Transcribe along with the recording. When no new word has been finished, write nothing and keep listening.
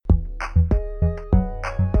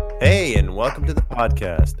Hey, and welcome to the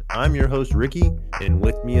podcast. I'm your host, Ricky, and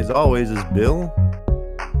with me, as always, is Bill,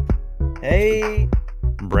 Hey.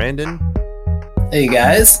 Brandon, Hey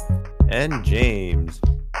guys. and James.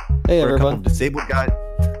 Hey We're a couple everyone. disabled guys.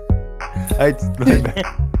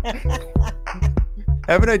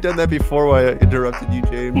 Haven't I done that before while I interrupted you,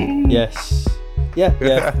 James? Yes. Yeah.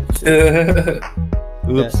 Oops.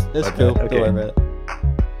 Yes, it's my cool. bad. Don't worry about it.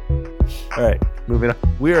 All right, moving on.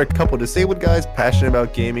 We are a couple disabled guys passionate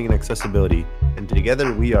about gaming and accessibility, and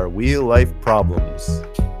together we are Wheel Life Problems.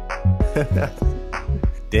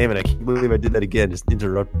 Damn it, I can't believe I did that again. Just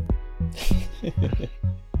interrupt.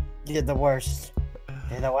 You're the worst.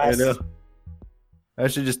 You're the I worst. know. I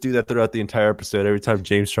should just do that throughout the entire episode. Every time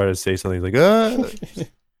James tries to say something, he's like, ah.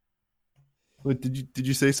 What, did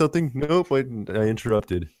you say something? Nope, I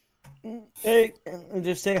interrupted. Hey,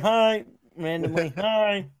 just say hi randomly.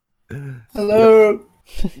 Hi. Hello.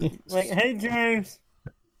 Like, hey, James.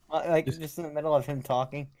 Like, just in the middle of him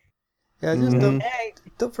talking. Yeah, just Mhm. Hey.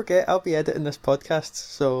 don't forget I'll be editing this podcast,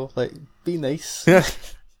 so be nice. You'll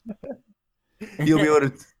be able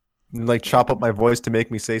to like chop up my voice to make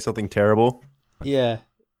me say something terrible. Yeah,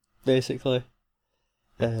 basically.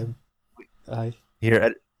 Aye.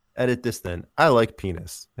 Here, edit this then. I like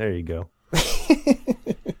penis. There you go.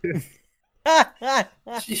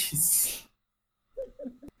 Jeez.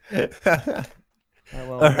 Oh,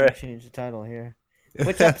 well, All let me right. change the title here.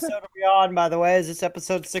 Which episode are we on, by the way? Is this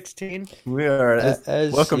episode 16? We are.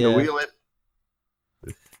 Welcome to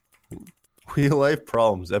Wheel Life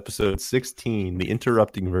Problems, episode 16, the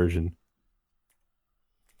interrupting version.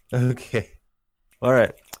 Okay. All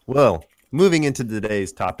right. Well, moving into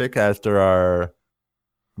today's topic after our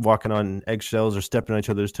walking on eggshells or stepping on each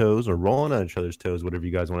other's toes or rolling on each other's toes, whatever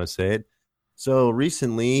you guys want to say it. So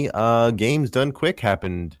recently, Games Done Quick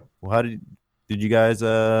happened. Well, how did you guys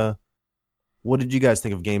what did you guys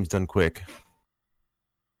think of Games Done Quick?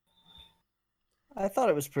 I thought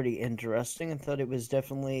it was pretty interesting. I thought it was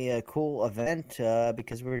definitely a cool event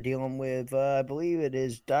because we're dealing with, I believe it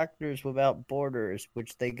is Doctors Without Borders,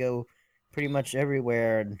 which they go pretty much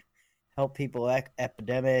everywhere and help people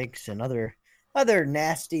epidemics and other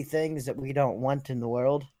nasty things that we don't want in the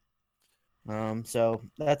world. So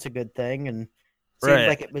that's a good thing, and seems Right.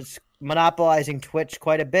 like it was monopolizing Twitch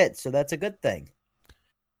quite a bit, so that's a good thing.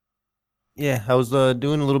 Yeah, I was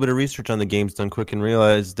doing a little bit of research on the Games Done Quick and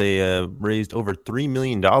realized they raised over $3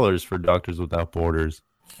 million for Doctors Without Borders.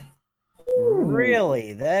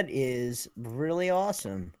 Really, that is really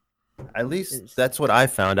awesome. At least that's what I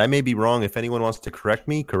found. I may be wrong. If anyone wants to correct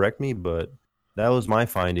me, but that was my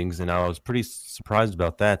findings, and I was pretty surprised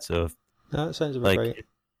about that. So, No, that sounds about like, right.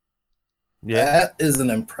 yeah, That is an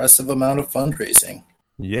impressive amount of fundraising,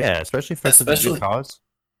 yeah, especially for such a Especially- good cause.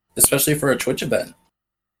 especially for a Twitch event.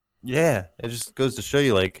 Yeah, it just goes to show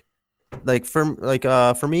you,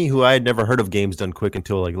 for me, who I had never heard of Games Done Quick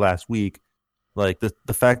until like last week, like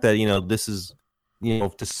the fact that this is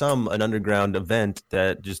to some an underground event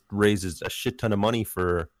that just raises a shit ton of money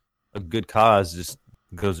for a good cause just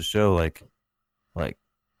goes to show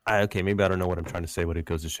okay, maybe I don't know what I'm trying to say, but it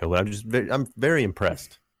goes to show. But I'm very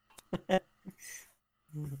impressed. Is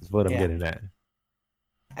what I'm Yeah. getting at.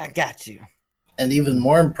 I got you. And even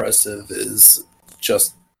more impressive is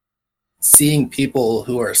just seeing people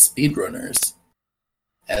who are speedrunners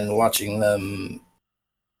and watching them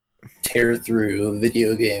tear through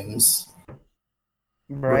video games.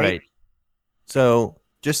 Right. So,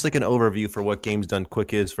 just like an overview for what Games Done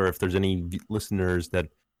Quick is, for if there's any listeners that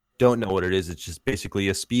don't know what it is, it's just basically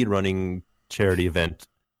a speedrunning charity event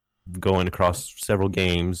going across several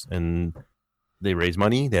games, and they raise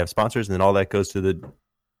money, they have sponsors, and then all that goes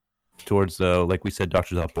towards like we said,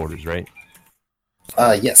 Doctors Without Borders, right?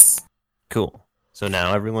 Yes. Cool. So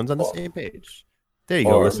now everyone's on the same page. There you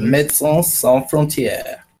go, Or listeners. Médecins Sans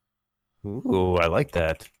Frontières. Ooh, I like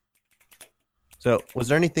that. So, was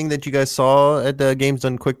there anything that you guys saw at the Games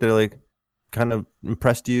Done Quick that like kind of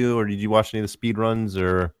impressed you, or did you watch any of the speed runs,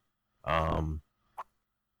 or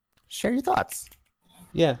share your thoughts?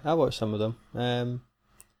 Yeah, I watched some of them.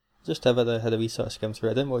 Just had a wee sort of skim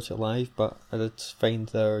through. I didn't watch it live, but I did find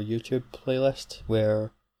their YouTube playlist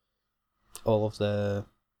where all of the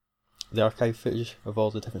archive footage of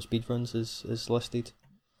all the different speedruns is listed.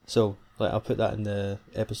 So I'll put that in the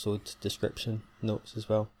episode description notes as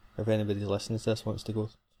well, if anybody listening to this wants to go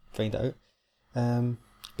find it out.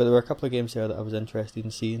 But there were a couple of games there that I was interested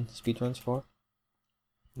in seeing speedruns for.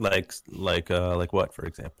 Like what, for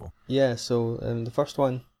example? Yeah, so the first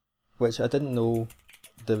one, which I didn't know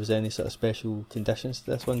there was any sort of special conditions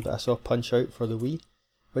to this one, but I saw Punch Out for the Wii,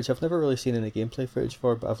 which I've never really seen any gameplay footage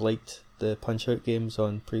for, but I've liked the Punch Out games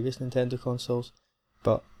on previous Nintendo consoles.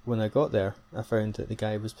 But when I got there, I found that the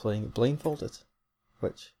guy was playing it blindfolded,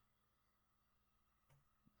 which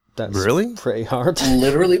that's Really? pretty hard.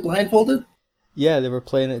 Literally blindfolded? Yeah, they were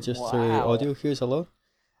playing it just through Wow. audio cues alone.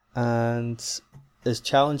 And as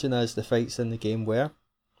challenging as the fights in the game were,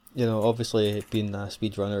 obviously being a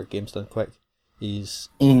speedrunner at Games Done Quick, he's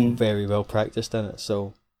Mm. very well practiced in it.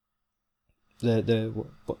 So the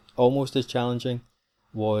almost as challenging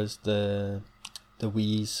was the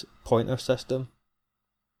Wii's pointer system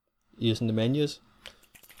using the menus.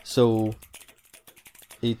 So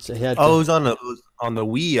he had Oh, to, it was on the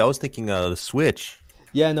Wii. I was thinking the Switch.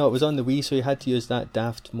 yeah, no, it was on the Wii, so you had to use that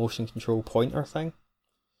daft motion control pointer thing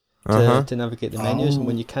to navigate the menus. And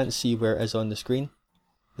when you can't see where it is on the screen,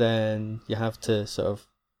 then you have to sort of,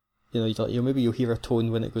 maybe you'll hear a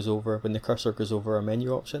tone when the cursor goes over a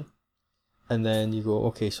menu option, and then you go,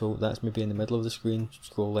 okay, so that's maybe in the middle of the screen.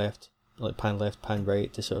 Scroll left, like pan left, pan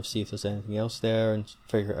right, to sort of see if there's anything else there and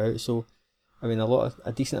figure it out. So, I mean,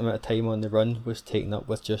 a decent amount of time on the run was taken up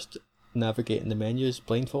with just navigating the menus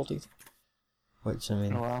blindfolded, which, I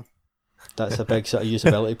mean, Oh, wow. that's a big sort of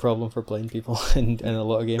usability problem for blind people in a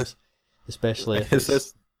lot of games, especially if Is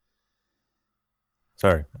this-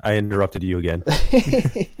 Sorry, I interrupted you again.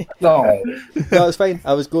 No. No, it's fine.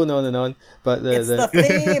 I was going on and on, but It's the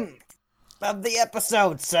theme of the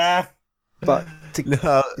episode, sir. but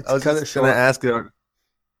No, I was cut it just short. gonna ask. I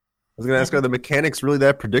was gonna ask, are the mechanics really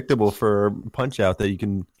that predictable for Punch Out that you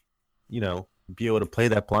can, be able to play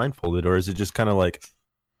that blindfolded, or is it just kind of like,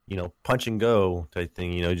 punch and go type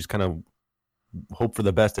thing? Just kind of hope for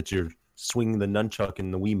the best that you're swinging the nunchuck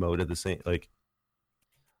and the Wii mode at the same. Like,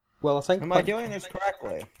 well, I think Am I doing this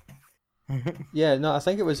correctly? yeah, no, I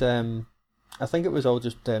think it was all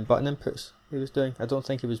just button inputs he was doing. I don't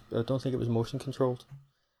think it was motion controlled,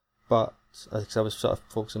 but because I was sort of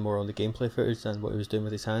focusing more on the gameplay footage than what he was doing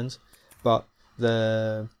with his hands. But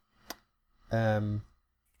where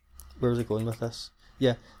was I going with this?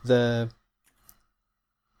 Yeah, the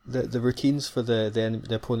routines for the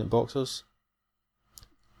opponent boxers.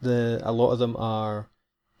 A lot of them are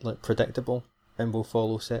like predictable and will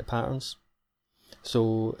follow set patterns.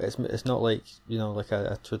 So it's not like like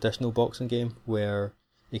a traditional boxing game where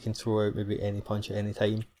you can throw out maybe any punch at any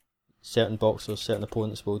time. Certain boxers, certain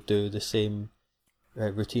opponents will do the same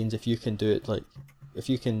routines. If you can do it, like if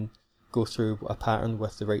you can go through a pattern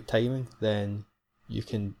with the right timing, then you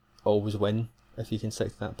can always win. If you can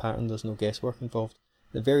stick to that pattern, there's no guesswork involved.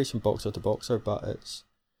 It varies from boxer to boxer, but it's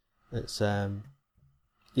there's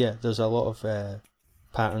a lot of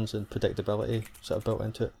patterns and predictability sort of built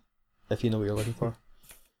into it, if you know what you're looking for.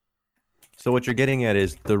 so what you're getting at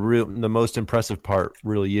is the most impressive part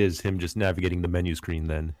really is him just navigating the menu screen.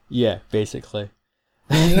 Then, Yeah, basically.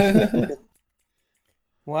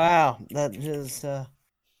 Wow, that is the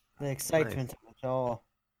excitement of it all.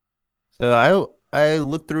 so I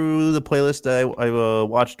looked through the playlist. I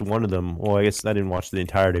watched one of them. Well, I guess I didn't watch the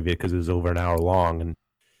entirety of it because it was over an hour long, and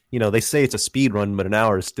they say it's a speed run, but an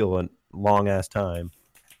hour is still a long ass time.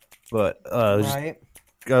 But Right?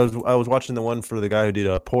 I was watching the one for the guy who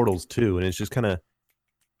did Portals 2, and it's just kind of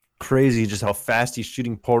crazy just how fast he's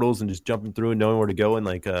shooting portals and just jumping through and knowing where to go, and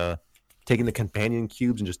like taking the companion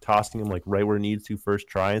cubes and just tossing them like right where it needs to first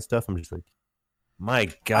try and stuff. I'm just like, my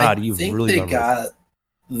God, I you've think really they done this. got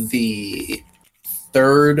the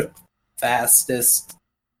third fastest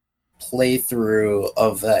playthrough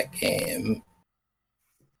of that game.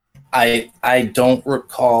 I don't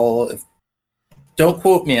recall. Don't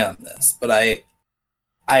quote me on this, but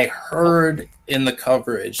I heard in the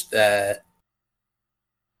coverage that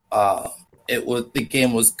the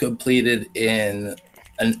game was completed in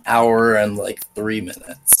an hour and like 3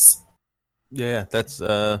 minutes. Yeah, that's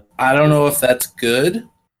I don't know if that's good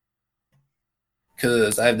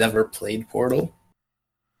because I've never played Portal,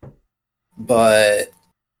 but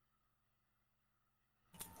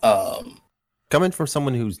coming from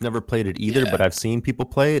someone who's never played it either, Yeah. but I've seen people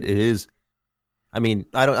play it. It is. I mean,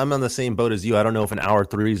 I'm on the same boat as you. I don't know if an hour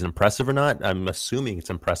 3 is impressive or not. I'm assuming it's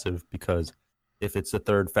impressive because if it's the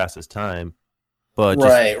third fastest time, but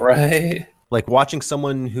just, right. like watching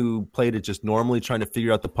someone who played it just normally trying to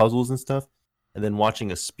figure out the puzzles and stuff, and then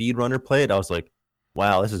watching a speedrunner play it, I was like,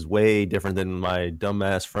 wow, this is way different than my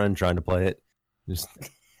dumbass friend trying to play it. Just,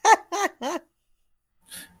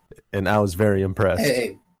 and I was very impressed.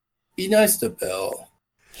 Hey, be nice to Bill.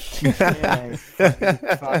 Yeah,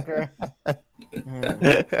 fucker.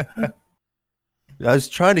 I was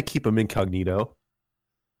trying to keep him incognito,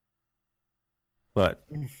 but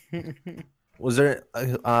was there?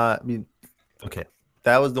 I mean, okay,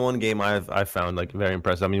 that was the one game I found like very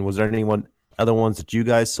impressive. I mean, was there other ones that you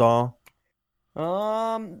guys saw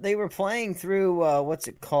They were playing through what's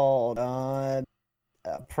it called?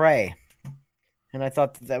 Prey, and I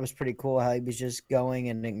thought that was pretty cool how he was just going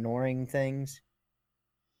and ignoring things.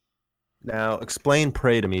 Now, explain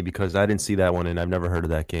Prey to me because I didn't see that one and I've never heard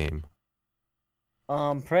of that game.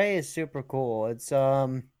 Prey is super cool. It's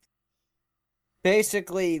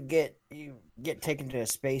basically you get taken to a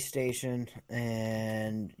space station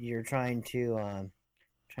and you're trying to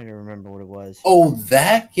remember what it was. Oh,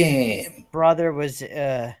 that game. Brother was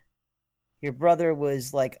your brother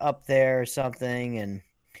was like up there or something and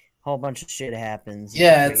a whole bunch of shit happens.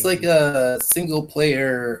 Yeah, it's like crazy. a single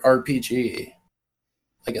player RPG.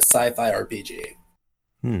 Like a sci-fi RPG.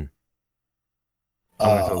 Hmm.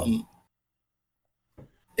 Oh,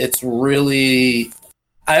 It's really.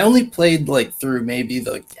 I only played like through maybe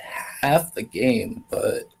the half the game,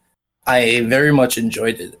 but I very much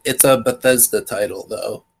enjoyed it. It's a Bethesda title,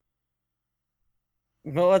 though.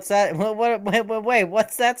 But what's that? Wait,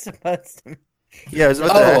 what's that supposed to mean? Yeah, is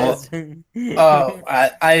what Oh. the Oh,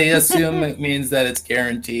 I assume it means that it's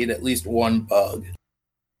guaranteed at least one bug.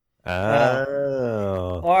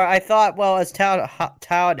 Oh. Or I thought, well, as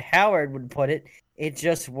Todd Howard would put it, it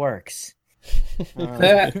just works.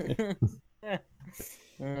 Yeah,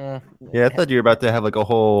 I thought you were about to have like a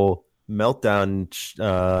whole meltdown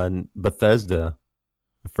on Bethesda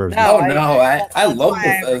first. No, Oh no, I that's love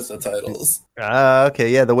why Bethesda titles.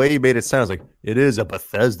 Okay, yeah, the way you made it sounds like it is a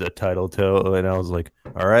Bethesda title too, and I was like,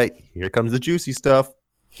 all right, here comes the juicy stuff.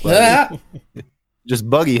 I Just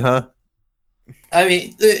buggy, huh?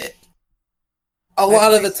 mean, a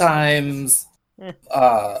lot of the times,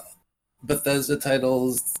 Bethesda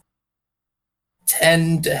titles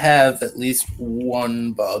tend to have at least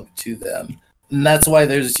one bug to them, and that's why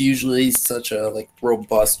there's usually such a like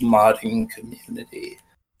robust modding community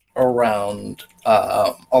around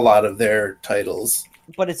a lot of their titles,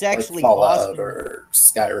 but it's like actually Fallout awesome. or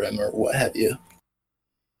Skyrim or what have you.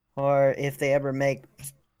 Or if they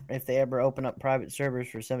ever open up private servers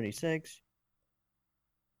for 76.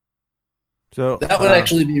 So That would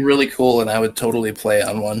actually be really cool, and I would totally play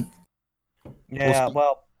on one. Yeah,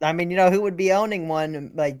 well, I mean, who would be owning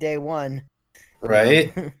one like day one?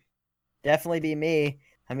 Right? Definitely be me.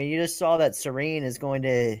 I mean, you just saw that Serene is going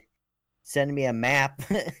to send me a map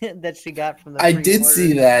that she got from the I did pre-order.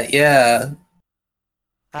 see that, yeah.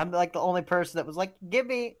 I'm like the only person that was like, give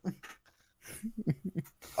me.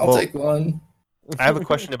 I'll Well- take one. I have a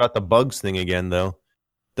question about the bugs thing again, though.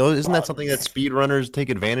 Isn't that something that speedrunners take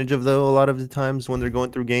advantage of, though, a lot of the times when they're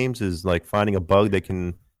going through games, is like finding a bug they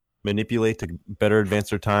can manipulate to better advance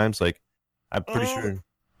their times? Like, I'm pretty sure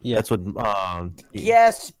Yeah. that's what.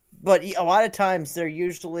 Yes, but a lot of times they're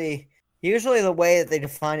usually the way that they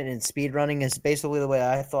define it in speedrunning is basically the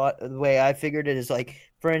way I figured it is like,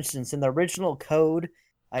 for instance, in the original code,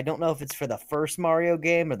 I don't know if it's for the first Mario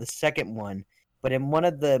game or the second one, but in one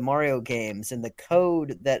of the Mario games, in the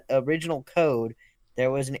code, that original code, there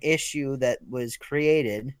was an issue that was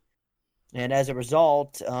created, and as a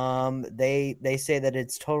result, they say that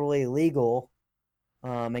it's totally legal,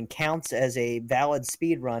 and counts as a valid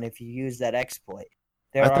speed run if you use that exploit.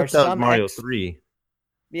 There I are thought that was some Mario 3.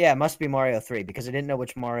 Yeah, it must be Mario 3 because I didn't know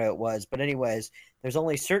which Mario it was. But anyways, there's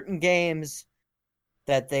only certain games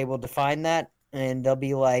that they will define that, and they'll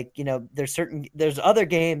be like, there's other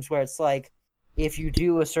games where it's like, if you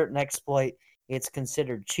do a certain exploit, it's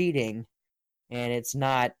considered cheating, and it's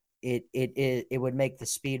not. It would make the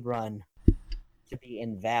speed run to be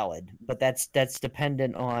invalid. But that's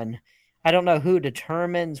dependent on. I don't know who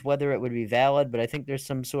determines whether it would be valid, but I think there's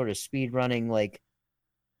some sort of speed running like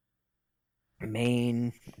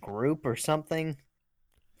main group or something.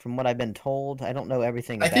 From what I've been told, I don't know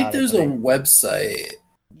everything I about think there's it. a website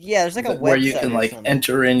Yeah, there's like a website where you can or like something.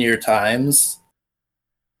 enter in your times.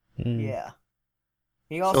 Yeah.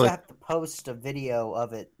 You also have to post a video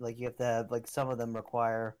of it. Like you have to have like some of them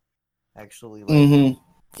require actually like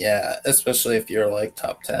Yeah, especially if you're like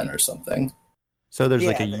top 10 or something. So there's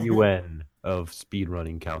like a Yeah. UN of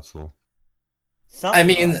speedrunning council. I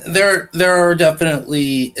mean, there are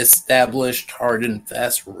definitely established hard and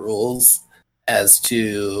fast rules as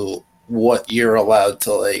to what you're allowed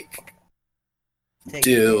to like Take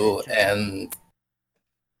do advantage of. and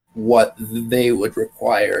what they would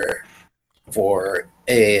require for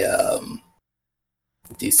a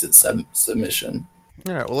decent submission.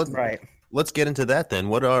 All right, well, Right. let's get into that then.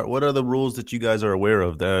 What are the rules that you guys are aware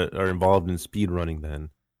of that are involved in speedrunning then?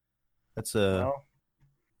 That's a Well,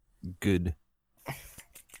 good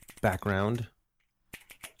background.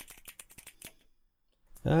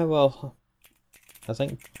 Well, I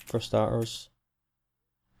think for starters,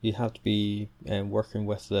 you have to be working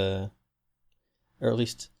with or at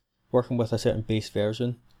least working with a certain base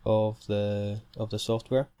version of the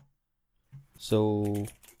software. So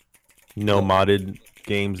No modded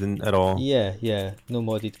games at all. yeah, no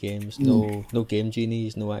modded games, no game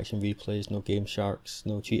genies, no action replays, no game sharks,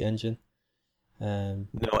 no cheat engine. No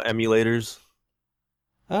emulators.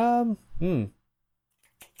 Hmm.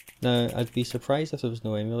 Now I'd be surprised if there was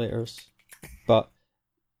no emulators, but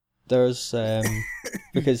there's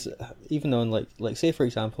because even on like say for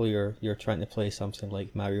example you're trying to play something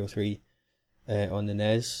like Mario 3 on the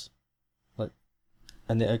NES, like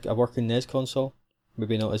and a working NES console,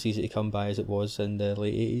 maybe not as easy to come by as it was in the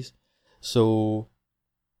late 80s. So,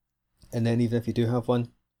 and then even if you do have one,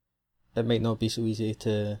 it might not be so easy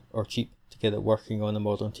to or cheap to get it working on a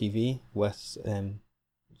modern TV with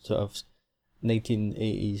sort of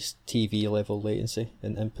 1980s TV level latency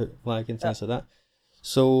and input lag and things like that.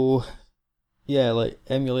 So, yeah, like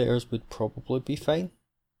emulators would probably be fine,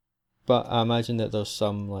 but I imagine that there's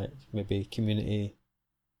some like maybe community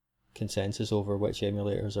consensus over which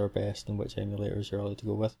emulators are best and which emulators you're allowed to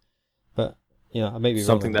go with. But you know, I might be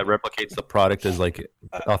Something wrong. that replicates the product as like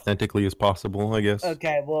authentically as possible, I guess.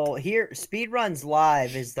 Okay, well here Speedruns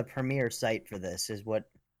Live is the premier site for this.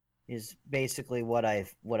 Is basically what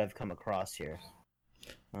I've come across here.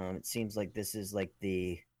 It seems like this is like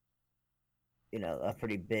the a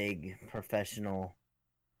pretty big professional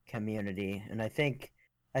community, and I think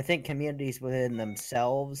communities within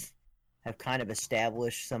themselves have kind of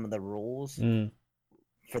established some of the rules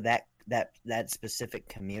for that specific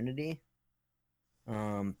community.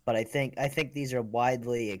 But I think these are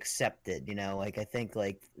widely accepted. Like I think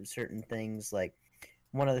like certain things, like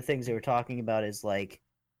one of the things they were talking about is like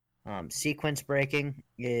sequence breaking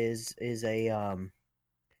is a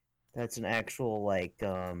that's an actual like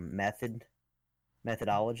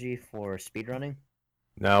methodology for speedrunning.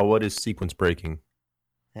 Now, what is sequence breaking?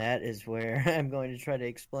 That is where I'm going to try to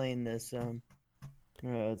explain this.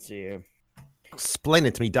 Let's see here. Explain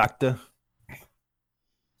it to me, doctor.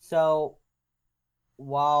 So,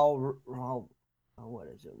 while what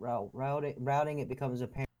is it? Routing it becomes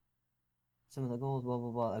apparent. Some of the goals, blah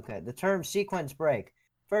blah blah. Okay, the term sequence break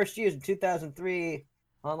first used in 2003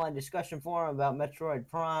 online discussion forum about Metroid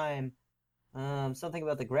Prime. Something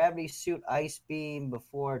about the gravity suit ice beam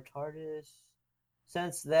before TARDIS.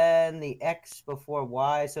 Since then, the X before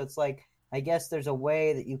Y. So it's like, I guess there's a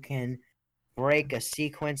way that you can break a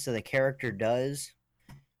sequence that the character does,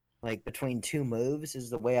 like between two moves, is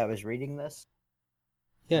the way I was reading this.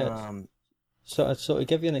 Yeah. So to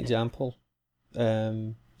give you an example,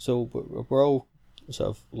 so we're all sort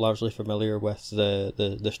of largely familiar with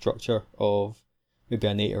the structure of maybe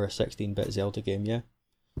an 8 or a 16-bit Zelda game, yeah?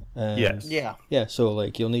 Yes. Yeah. Yeah, so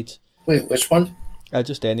like you'll need... Wait, which one?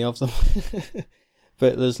 Just any of them.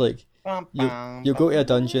 But there's like... You'll go to a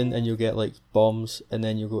dungeon and you'll get like bombs, and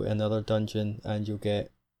then you'll go to another dungeon and you'll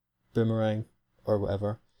get boomerang or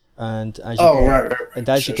whatever. And as you right. And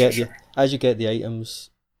as Sure, you get sure, the as you get the items,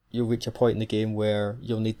 you'll reach a point in the game where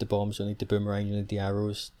you'll need the bombs, you'll need the boomerang, you'll need the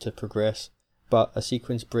arrows to progress. But a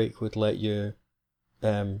sequence break would let you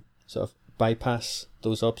sort of bypass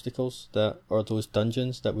those obstacles or those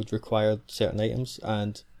dungeons that would require certain items,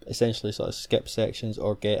 and essentially sort of skip sections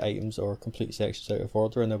or get items or complete sections out of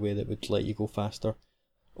order in a way that would let you go faster,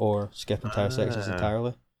 or skip entire sections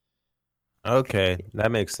entirely. Okay,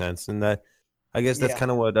 that makes sense, and that I guess that's Yeah.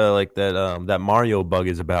 kind of what like that Mario bug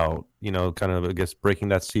is about. Kind of I guess breaking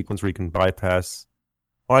that sequence where you can bypass.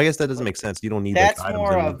 Well, I guess that doesn't make sense. You don't need That's like,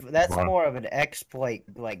 more items of more of an exploit,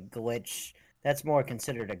 like glitch. That's more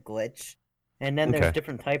considered a glitch. And then there's Okay.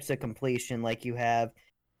 different types of completion, like you have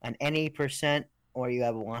an any percent or you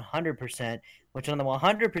have a 100%. Which on the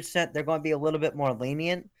 100%, they're going to be a little bit more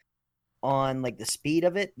lenient on like the speed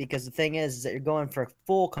of it, because the thing is that you're going for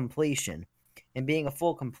full completion, and being a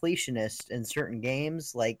full completionist in certain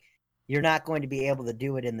games, like you're not going to be able to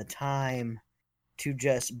do it in the time to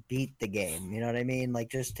just beat the game. You know what I mean? Like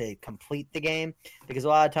just to complete the game, because a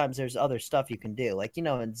lot of times there's other stuff you can do. Like,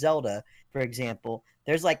 in Zelda, for example,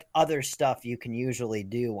 there's like other stuff you can usually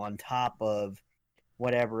do on top of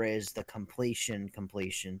whatever is the completion.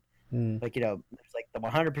 Like, there's like the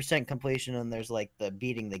 100% completion, and there's like the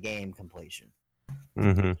beating the game completion.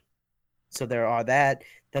 Mm-hmm. So there are that.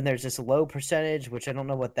 Then there's this low percentage, which I don't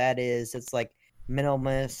know what that is. It's like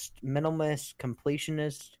minimalist,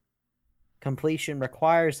 completionist. Completion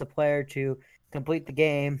requires the player to complete the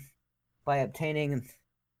game by obtaining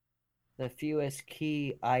the fewest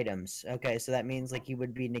key items. Okay, so that means like you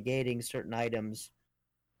would be negating certain items,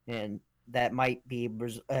 and that might be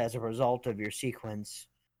as a result of your sequence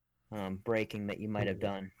breaking that you might have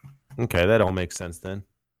done. Okay, that all makes sense then.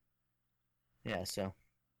 Yeah, so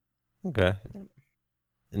Okay.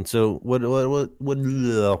 And so,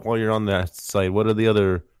 while you're on that site, what are the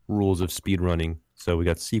other rules of speedrunning? So we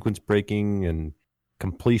got sequence breaking and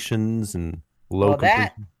completions and low Well,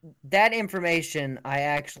 completion. that information I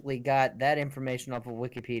actually got that information off of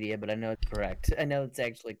Wikipedia, but I know it's correct. I know it's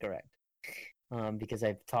actually correct. Because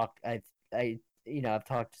I've talked to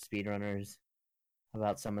speedrunners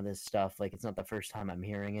about some of this stuff. Like, it's not the first time I'm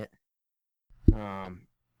hearing it. Well,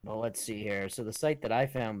 let's see here. So the site that I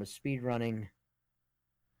found was speedrunning.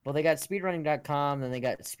 Well, they got speedrunning.com, then they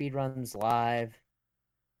got speedruns live.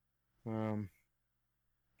 So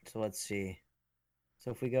let's see. So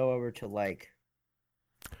if we go over to like,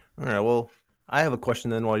 All right. Well, I have a question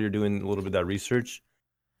then. While you're doing a little bit of that research,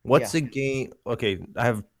 what's Yeah. a game? Okay, I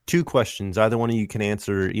have two questions. Either one of you can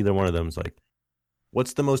answer either one of them. Is like,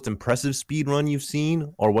 what's the most impressive speed run you've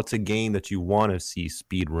seen, or what's a game that you want to see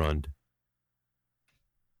speed runned?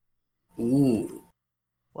 Ooh.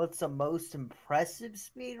 what's the most impressive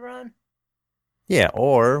speed run? Yeah,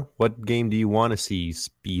 or what game do you want to see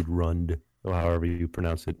speed runned, or however you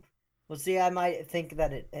pronounce it? Well, see, I might think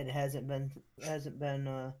that it hasn't been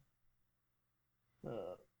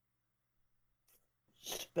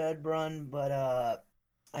sped run, but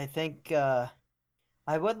I think I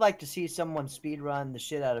would like to see someone speed run the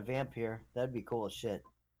shit out of Vampire. That'd be cool as shit.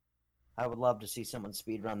 I would love to see someone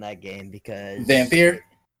speed run that game because Vampire?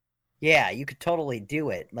 Yeah, you could totally do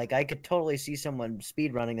it. Like, I could totally see someone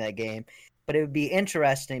speed running that game, but it would be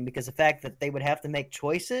interesting because the fact that they would have to make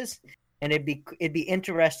choices, and it'd be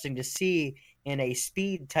interesting to see in a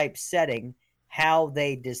speed type setting how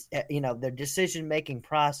they their decision making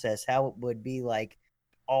process, how it would be like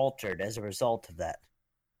altered as a result of that.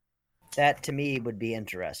 That to me would be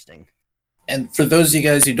interesting. And for those of you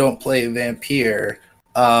guys who don't play Vampire,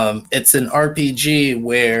 it's an RPG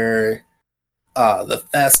where the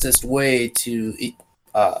fastest way to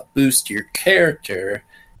boost your character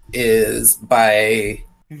is by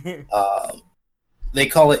they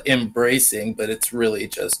call it embracing, but it's really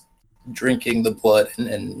just drinking the blood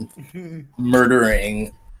and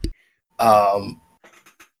murdering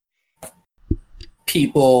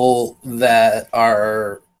people that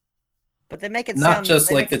are But they make it not sound, just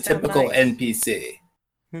they like make the it sound typical nice. NPC.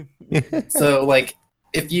 So like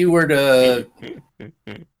if you were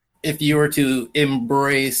to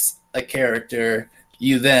embrace a character,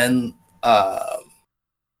 you then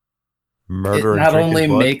Murder it and not drink his only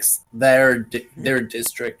blood? makes their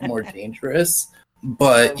district more dangerous,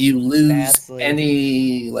 but you lose Vastly.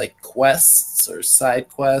 any like quests or side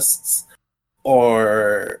quests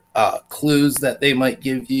or clues that they might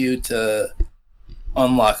give you to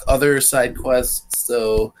unlock other side quests.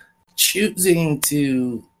 So choosing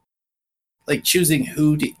who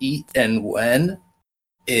to eat and when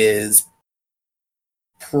is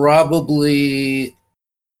probably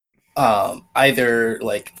either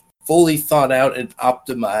like fully thought out and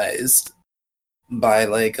optimized by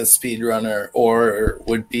like a speedrunner, or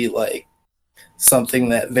would be like something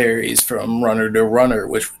that varies from runner to runner,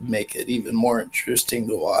 which would make it even more interesting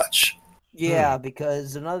to watch. Yeah,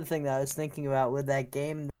 because another thing that I was thinking about with that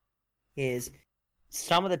game is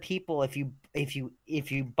some of the people, if you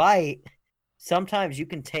bite, sometimes you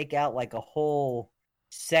can take out like a whole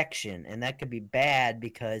section, and that could be bad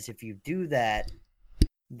because if you do that,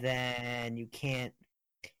 then you can't.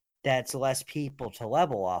 That's less people to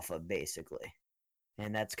level off of, basically,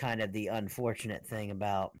 and that's kind of the unfortunate thing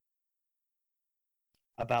about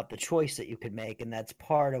the choice that you could make, and that's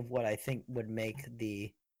part of what I think would make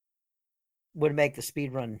the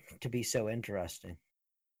speed run to be so interesting.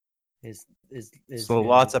 Is So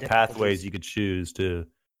lots of difficulties. pathways you could choose to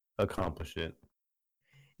accomplish it.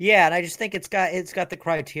 Yeah, and I just think it's got the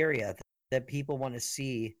criteria that people want to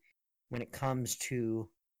see when it comes to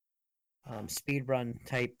speedrun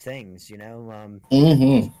type things,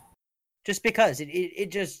 just because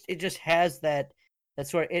it just has that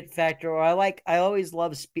sort of it factor. Or I always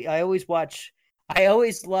loved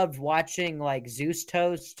watching like Zeus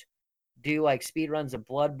Toast do like speedruns of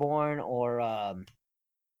Bloodborne or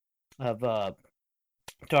of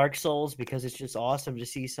Dark Souls, because it's just awesome to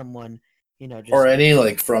see someone, just Or any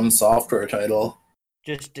like From Software title.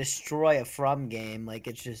 just destroy a From game. Like,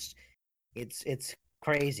 it's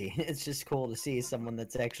crazy. It's just cool to see someone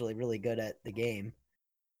that's actually really good at the game.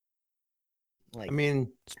 Like, I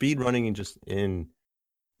mean, speed running in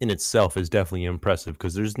itself is definitely impressive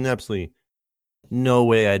because there's absolutely no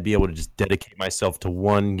way I'd be able to just dedicate myself to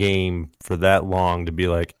one game for that long to be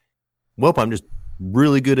like, well, I'm just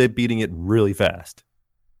really good at beating it really fast.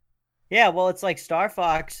 yeah, well, it's like Star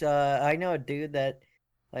Fox. I know a dude that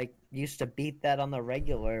like used to beat that on the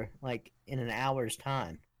regular, like in an hour's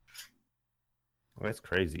time. Well, that's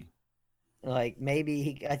crazy. Like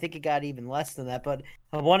maybe I think he got even less than that. But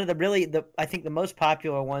one of I think the most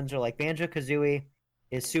popular ones are like Banjo-Kazooie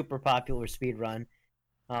is super popular speedrun.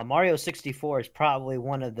 Mario 64 is probably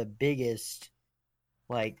one of the biggest,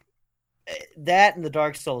 like that and the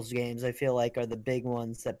Dark Souls games. I feel like are the big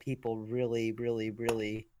ones that people really, really,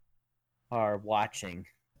 really are watching.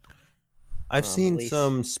 I've seen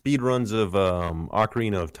some speed runs of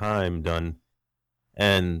Ocarina of Time done,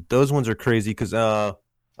 and those ones are crazy because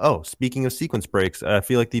speaking of sequence breaks, I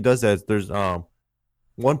feel like he does that. There's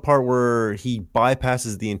one part where he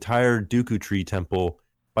bypasses the entire Dooku Tree Temple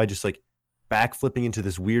by just like backflipping into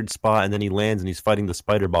this weird spot, and then he lands and he's fighting the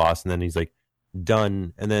spider boss, and then he's like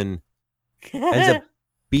done, and then ends up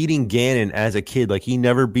beating Ganon as a kid. Like he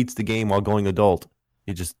never beats the game while going adult.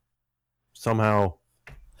 He just somehow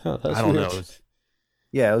Oh, that's I don't weird. know.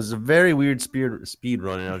 It was a very weird speed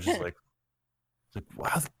run, and I was just like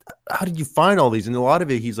wow, how did you find all these? And a lot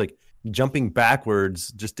of it, he's like jumping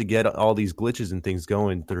backwards just to get all these glitches and things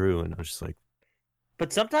going through, and I was just like.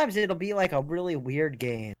 But sometimes it'll be like a really weird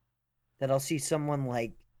game that I'll see someone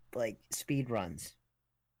like speed runs.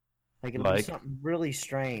 Like it'll be something really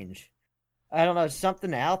strange. I don't know,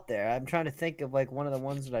 something out there. I'm trying to think of like one of the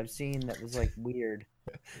ones that I've seen that was like weird.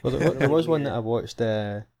 Well, there was one that I watched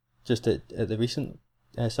just at the recent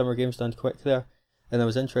Summer Games Done Quick there, and I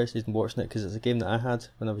was interested in watching it because it's a game that I had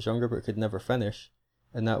when I was younger but could never finish,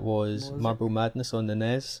 and that was Marble Madness on the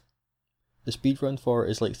NES. The speedrun for it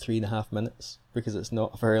is like 3.5 minutes because it's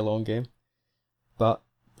not a very long game, but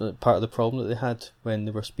part of the problem that they had when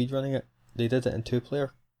they were speedrunning it, they did it in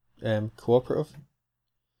 2-player cooperative,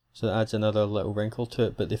 so that adds another little wrinkle to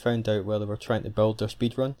it. But they found out while they were trying to build their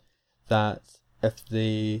speedrun that if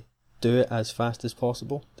they do it as fast as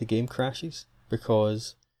possible, the game crashes,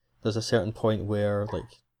 because there's a certain point where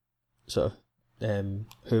like sort of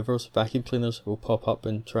hoovers, vacuum cleaners will pop up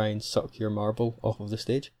and try and suck your marble off of the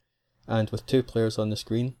stage, and with 2 players on the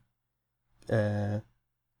screen and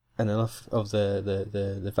enough of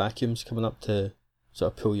the vacuums coming up to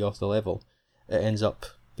sort of pull you off the level, it ends up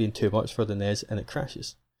being too much for the NES and it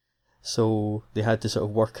crashes. So they had to sort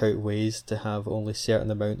of work out ways to have only certain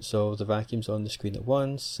amounts of the vacuums on the screen at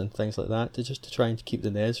once and things like that, to try and keep the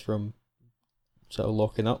NES from sort of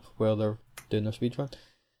locking up while they're doing their speedrun.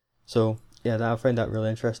 So yeah, I found that really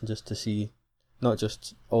interesting, just to see not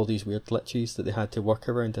just all these weird glitches that they had to work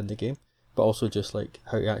around in the game, but also just like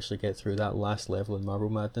how to actually get through that last level in Marble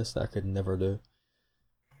Madness that I could never do.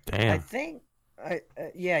 Damn. I think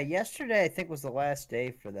yesterday I think was the last day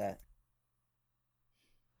for that.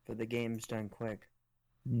 For the Games Done Quick.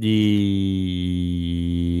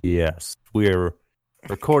 Yes, we're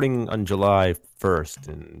recording on July 1st,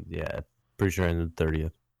 and yeah, pretty sure on the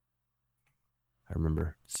 30th. I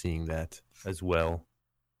remember seeing that as well.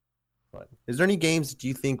 But is there any games that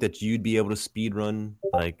you think that you'd be able to speed run?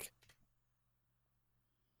 Like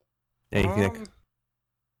anything?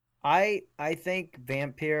 I think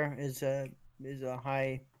Vampire is a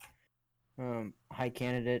high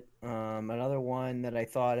candidate. Another one that I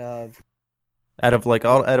thought of. Out of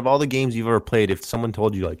all the games you've ever played, if someone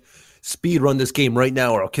told you like speed run this game right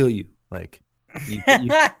now or I'll kill you, like you pick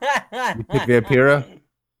Vampira?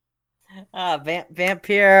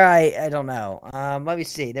 Vampire, I don't know. Let me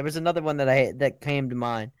see. There was another one that came to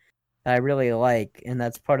mind that I really like, and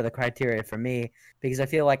that's part of the criteria for me, because I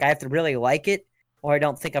feel like I have to really like it, or I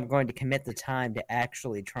don't think I'm going to commit the time to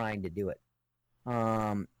actually trying to do it.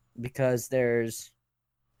 Because there's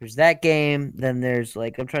that game, then there's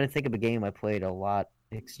like, I'm trying to think of a game I played a lot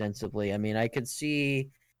extensively. I mean, I could see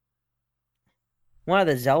one of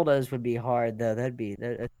the Zeldas would be hard though. That'd be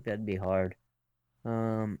hard.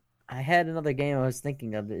 I had another game I was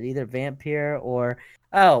thinking of, either Vampire or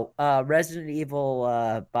Resident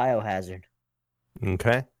Evil Biohazard.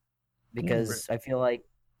 Okay. Because I feel like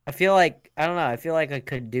I don't know, I feel like I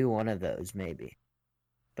could do one of those maybe.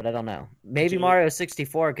 But I don't know. Maybe Mario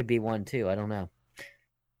 64 could be one too. I don't know.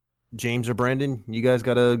 James or Brandon, you guys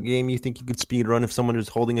got a game you think you could speed run if someone is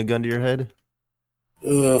holding a gun to your head?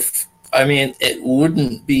 I mean, it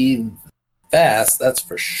wouldn't be fast, that's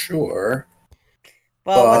for sure.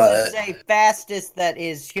 Well, let's just say fastest that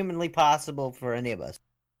is humanly possible for any of us.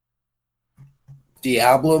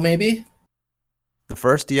 Diablo, maybe? The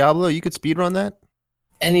first Diablo, you could speed run that?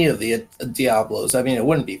 Any of the Diablos. I mean, it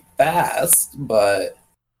wouldn't be fast, but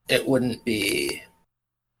it wouldn't be...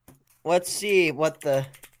 Let's see what the...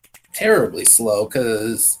 terribly slow,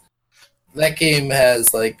 because that game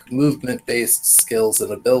has like movement-based skills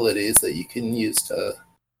and abilities that you can use to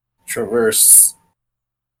traverse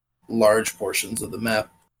large portions of the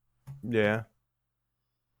map. Yeah.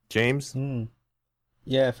 James?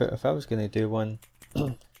 Yeah, if I was going to do one,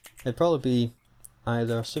 It'd probably be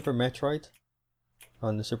either Super Metroid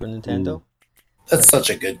on the Super Nintendo. Ooh. That's such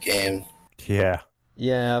a good game. Yeah.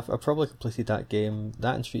 Yeah, I've probably completed that game.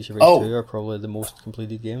 That and Streets of Rage Oh. 2 are probably the most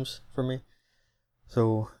completed games for me.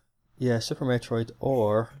 So, yeah, Super Metroid,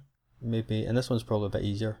 or maybe, and this one's probably a bit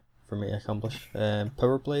easier for me to accomplish,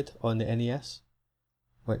 Power Blade on the NES,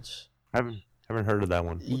 which, I haven't heard of that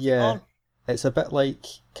one. yeah, Oh, it's a bit like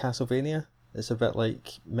Castlevania. It's a bit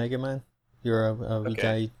like Mega Man. You're a wee Okay.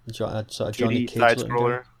 guy, a sort of Johnny 2D Cage side looking guy.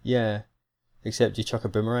 scroller. Yeah, except you chuck a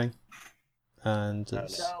boomerang, and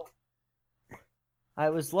it's so I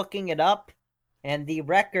was looking it up, and the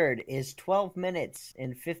record is 12 minutes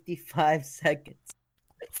and 55 seconds.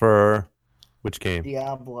 For which game?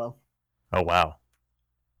 Diablo. Oh wow.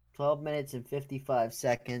 12 minutes and 55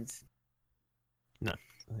 seconds.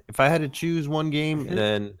 If I had to choose one game,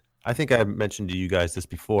 then I think I mentioned to you guys this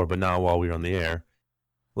before, but now while we were on the air,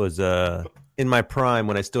 was in my prime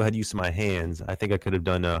when I still had use of my hands. I think I could have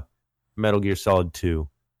done Metal Gear Solid 2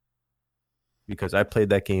 because I played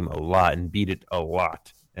that game a lot and beat it a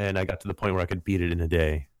lot, and I got to the point where I could beat it in a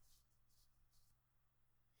day.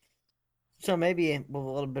 So maybe with a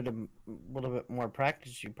little bit more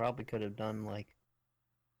practice, you probably could have done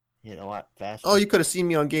a lot faster. Oh, you could have seen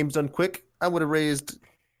me on Games Done Quick. I would have raised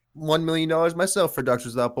 $1 million myself for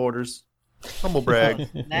Doctors Without Borders. Humble brag.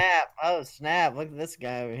 Snap! Oh, snap! Look at this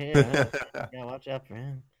guy over here. Yeah, watch out for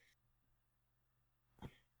him.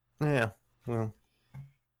 Yeah, well,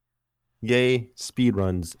 yay, speed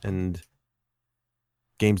runs and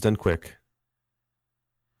Games Done Quick.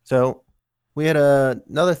 So we had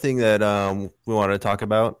another thing that we wanted to talk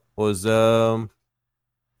about was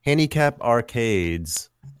handicap arcades.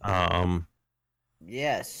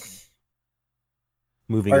 Yes.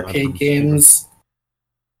 Moving on Arcade from- games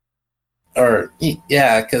are,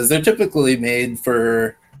 yeah, because they're typically made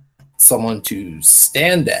for someone to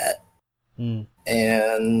stand at. Mm.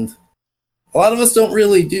 And a lot of us don't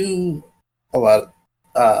really do a lot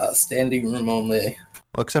of standing room only.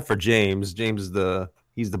 Well, except for James. James is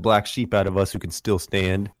he's the black sheep out of us who can still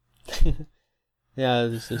stand. Yeah,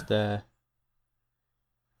 it's just Yep.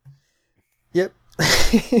 I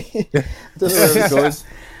don't know where it goes.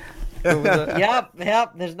 What was that?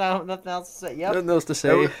 Yep. There's nothing else to say. Yep. Nothing else to say.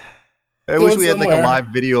 I wish Going we had like a somewhere. live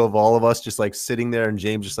video of all of us just like sitting there and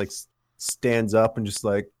James just like stands up and just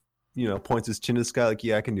like, points his chin to the sky like,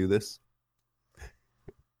 yeah, I can do this.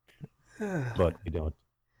 But we don't.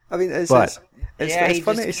 I mean, it's But- it's he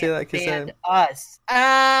funny just to say that can't because stand us.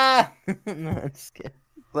 Ah! No, I'm just kidding.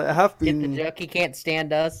 like, I have Get the been. joke. He can't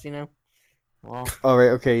stand us. Well. All right,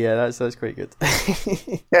 okay, yeah, that's quite good.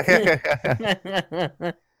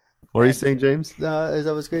 What are you saying, James? No, as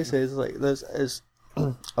I was going to say, it's like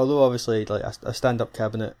although obviously like a stand-up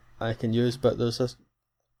cabinet I can use, but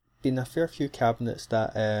been a fair few cabinets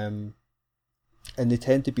that and they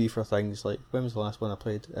tend to be for things like, when was the last one I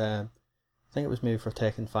played? I think it was maybe for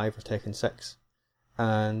Tekken 5 or Tekken 6,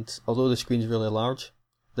 and although the screen's really large,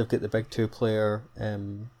 they've got the big 2-player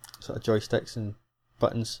sort of joysticks and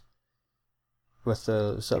buttons with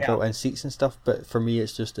the sort of Yeah. built-in seats and stuff, but for me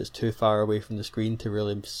it's too far away from the screen to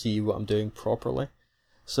really see what I'm doing properly.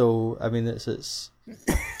 So I mean it's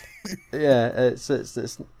yeah, it's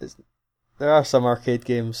there are some arcade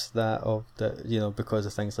games that because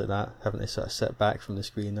of things like that, having to sort of sit back from the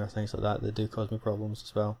screen or things like that do cause me problems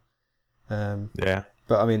as well. Yeah.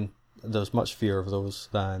 But I mean, there's much fewer of those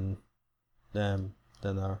than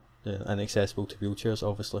are inaccessible to wheelchairs,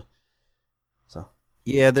 obviously. So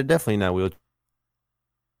Yeah, they're definitely not wheel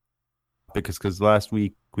because last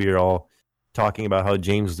week we were all talking about how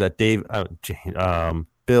James was at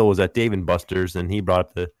Bill was at Dave and Buster's and he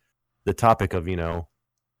brought up the topic of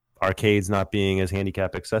arcades not being as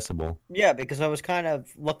handicap accessible. Yeah, because I was kind of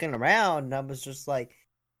looking around and I was just like,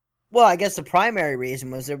 well, I guess the primary reason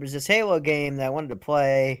was there was this Halo game that I wanted to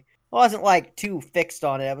play. I wasn't like too fixed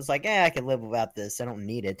on it. I was like, I can live without this. I don't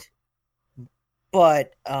need it.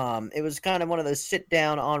 But it was kind of one of those sit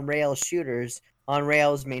down on rails shooters. On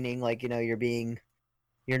rails meaning like,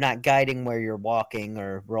 you're not guiding where you're walking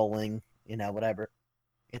or rolling, whatever.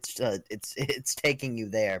 It's taking you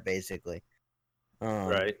there basically.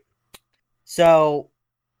 Right. So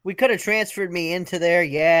we could have transferred me into there,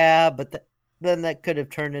 yeah, but then that could have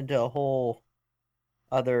turned into a whole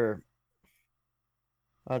other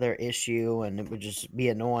issue, and it would just be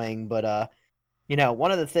annoying. But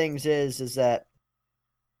one of the things is that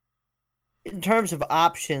in terms of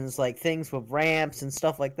options, like things with ramps and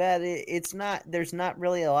stuff like that, there's not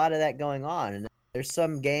really a lot of that going on. And there's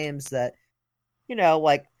some games that,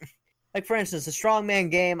 like for instance, the Strongman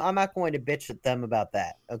game, I'm not going to bitch at them about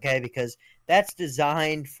that, okay? Because that's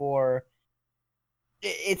designed for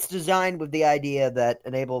it's designed with the idea that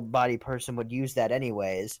an able-bodied person would use that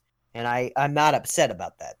anyways, and I'm not upset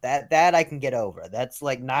about that. That I can get over. That's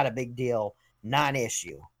like not a big deal,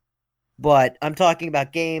 non-issue. But I'm talking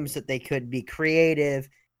about games that they could be creative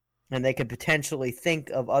and they could potentially think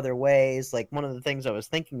of other ways. Like one of the things I was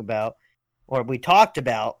thinking about, or we talked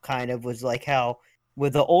about kind of, was like how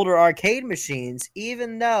with the older arcade machines,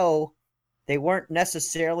 even though they weren't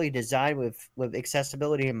necessarily designed with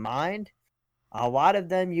accessibility in mind, a lot of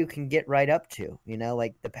them you can get right up to,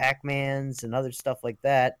 like the Pac-Mans and other stuff like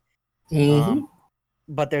that. Mhm.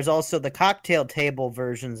 But there's also the cocktail table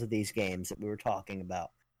versions of these games that we were talking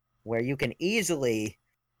about, where you can easily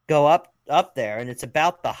go up there, and it's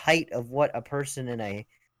about the height of what a person in a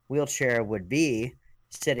wheelchair would be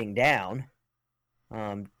sitting down.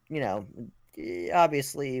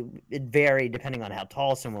 Obviously it varied depending on how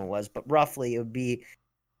tall someone was, but roughly it would be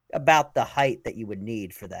about the height that you would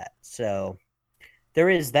need for that. So there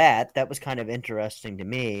is that. That was kind of interesting to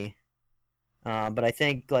me. But I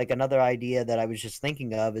think like another idea that I was just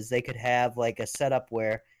thinking of is they could have like a setup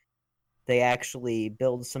where they actually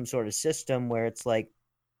build some sort of system where it's like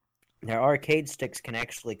their arcade sticks can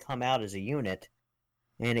actually come out as a unit,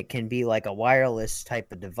 and it can be like a wireless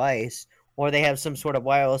type of device, or they have some sort of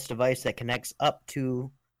wireless device that connects up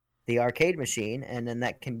to the arcade machine, and then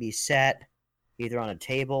that can be sat either on a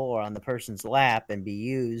table or on the person's lap and be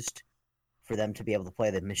used for them to be able to play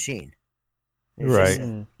the machine. It's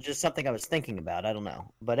Right. just something I was thinking about. I don't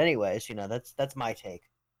know. But anyways, that's my take.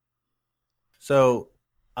 So,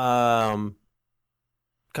 kind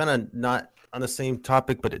of not on the same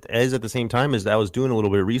topic, but it is at the same time. Is that I was doing a little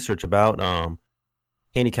bit of research about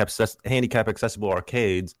handicap accessible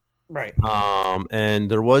arcades. Right. And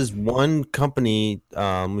there was one company.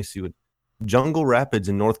 Let me see what Jungle Rapids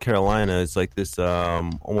in North Carolina. It's like this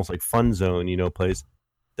almost like fun zone, place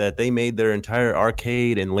that they made their entire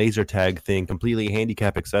arcade and laser tag thing completely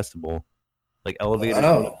handicap accessible, like elevators,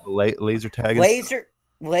 Wow. laser tag. And stuff.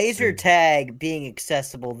 Laser tag being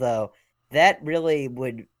accessible though, that really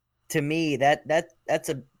would, to me, that's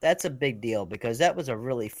a big deal, because that was a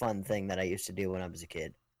really fun thing that I used to do when I was a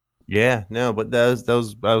kid. Yeah, no, but that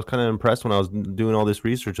was I was kind of impressed when I was doing all this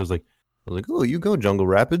research. I was like, oh, you go Jungle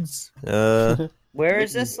Rapids, Where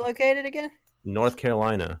is this located again? North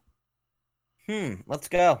Carolina. Let's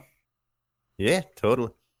go. Yeah,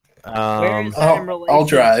 totally. Where is that in relation? I'll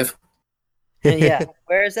drive. Yeah,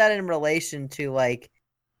 where is that in relation to, like,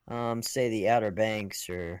 say the Outer Banks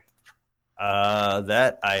or?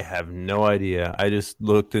 That I have no idea. I just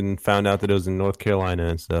looked and found out that it was in North Carolina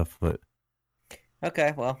and stuff. But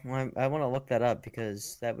Okay, well, I want to look that up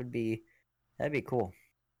because that'd be cool.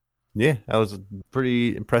 yeah, I was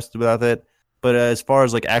pretty impressed about that. But as far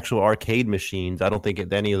as like actual arcade machines, I don't think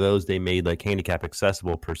any of those they made like handicap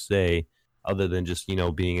accessible per se, other than just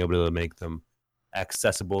being able to make them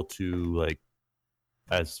accessible to like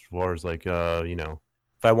as far as like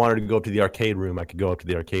if I wanted to go up to the arcade room, I could go up to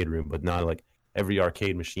the arcade room, but not like every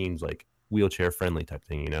arcade machine's like wheelchair friendly type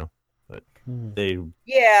thing, But they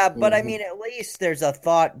Yeah, but I mean, at least there's a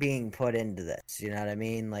thought being put into this. You know what I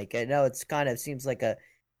mean? Like, I know it's kind of seems like a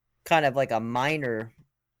minor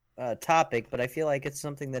topic, but I feel like it's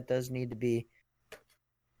something that does need to be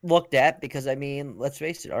looked at, because I mean, let's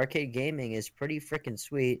face it, arcade gaming is pretty freaking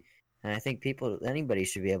sweet, and I think anybody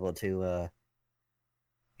should be able to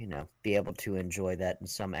be able to enjoy that in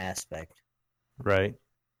some aspect. right.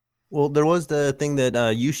 Well, there was the thing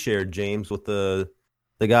that you shared, James, with the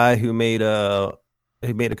guy who made a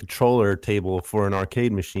controller table for an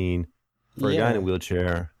arcade machine for a guy in a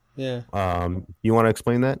wheelchair. Yeah. You want to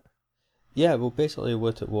explain that? Yeah, well, basically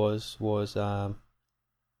what it was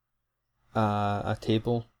a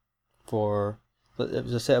table for, it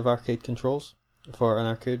was a set of arcade controls for an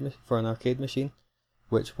arcade machine,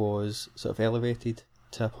 which was sort of elevated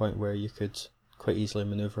to a point where you could quite easily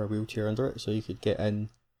maneuver a wheelchair under it, so you could get in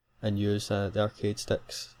and use the arcade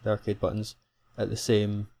sticks, the arcade buttons, at the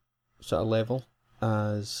same sort of level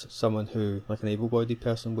as someone who, like an able-bodied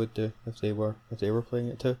person, would do if they were playing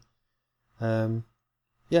it too.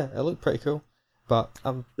 Yeah, it looked pretty cool, but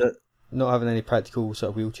I'm not having any practical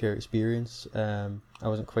sort of wheelchair experience. I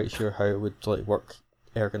wasn't quite sure how it would like work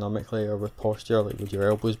ergonomically or with posture. Like, would your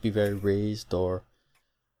elbows be very raised, or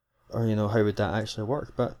how would that actually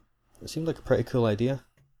work? But it seemed like a pretty cool idea.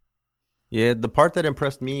 Yeah, the part that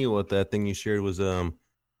impressed me with that thing you shared was the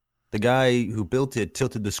guy who built it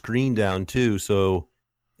tilted the screen down too, so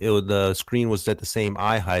the screen was at the same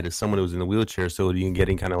eye height as someone who was in the wheelchair, so you can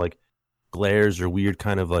getting kind of like glares or weird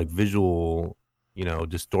kind of like visual,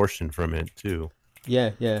 distortion from it too.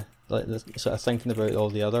 Yeah. Like sort of thinking about all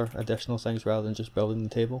the other additional things rather than just building the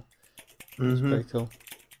table. It's Mhm. pretty cool.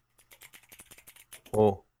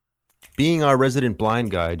 Well, being our resident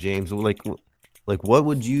blind guy, James, like what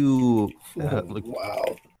would you like?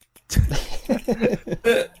 Wow.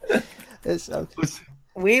 It's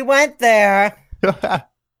We went there. What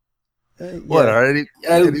yeah. already?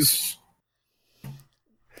 Ouch.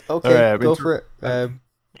 Okay, All right, go for it.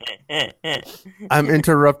 I'm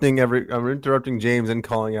interrupting James and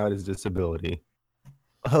calling out his disability.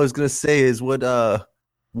 I was gonna say is what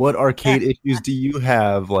arcade issues do you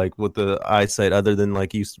have like with the eyesight other than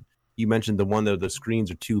like you mentioned the one that the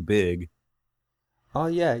screens are too big. Oh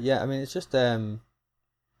yeah. I mean, it's just if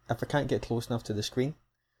I can't get close enough to the screen,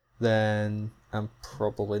 then I'm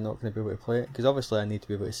probably not going to be able to play it because obviously I need to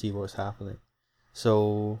be able to see what's happening.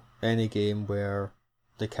 So any game where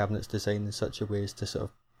the cabinet's designed in such a way as to sort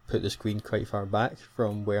of put the screen quite far back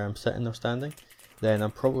from where I'm sitting or standing, then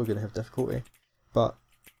I'm probably going to have difficulty. But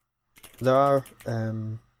there are,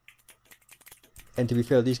 and to be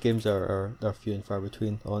fair, these games are few and far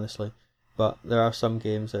between, honestly. But there are some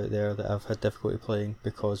games out there that I've had difficulty playing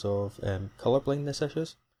because of colour blindness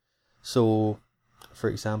issues. So, for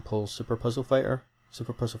example, Super Puzzle Fighter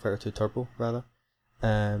 2 Turbo, rather.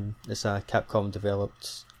 It's a Capcom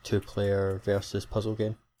developed 2-player versus puzzle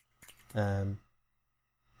game.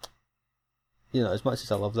 As much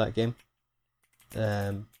as I love that game,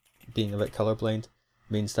 being a bit colourblind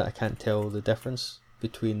means that I can't tell the difference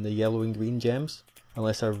between the yellow and green gems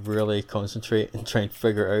unless I really concentrate and try and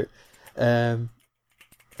figure it out.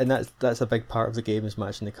 And that's a big part of the game, is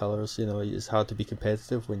matching the colours. It's hard to be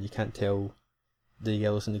competitive when you can't tell the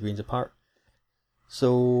yellows and the greens apart.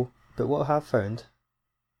 So, but what I have found,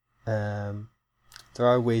 there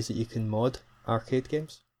are ways that you can mod arcade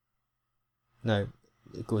games. Now,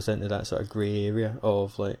 it goes into that sort of grey area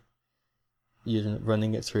of like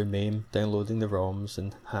running it through MAME, downloading the ROMs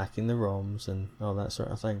and hacking the ROMs and all that sort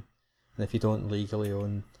of thing. And if you don't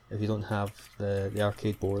have the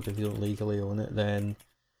arcade board, if you don't legally own it, then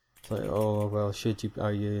it's like, oh well,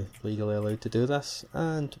 are you legally allowed to do this?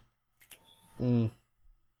 And who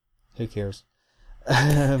cares?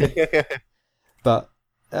 But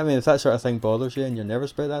I mean, if that sort of thing bothers you and you're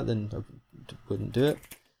nervous about that, then I wouldn't do it.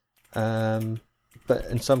 But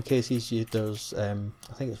in some cases, there's I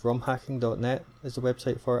think it's romhacking.net is the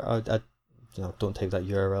website for it. I don't type that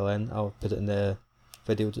URL in. I'll put it in the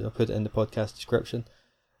video. I'll put it in the podcast description.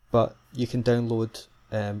 But you can download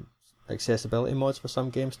accessibility mods for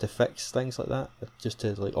some games to fix things like that, just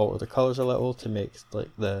to like alter the colours a little to make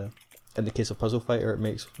like in the case of Puzzle Fighter, it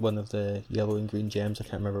makes one of the yellow and green gems, I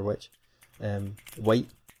can't remember which, white,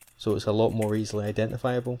 so it's a lot more easily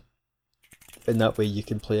identifiable. In that way, you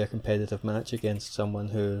can play a competitive match against someone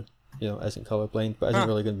who isn't colourblind, but isn't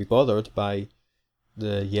really going to be bothered by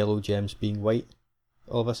the yellow gems being white.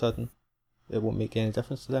 All of a sudden, it won't make any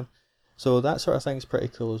difference to them. So that sort of thing is pretty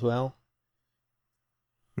cool as well.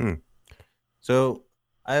 So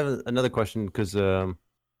I have another question because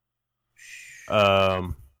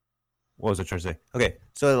what was I trying to say? Okay,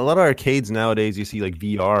 so a lot of arcades nowadays, you see like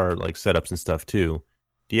VR like setups and stuff too.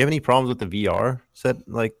 Do you have any problems with the VR set,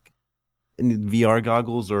 like in VR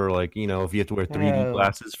goggles, or like if you have to wear 3D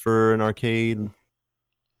glasses for an arcade?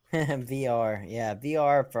 VR, yeah,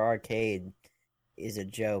 VR for arcade is a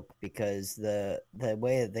joke because the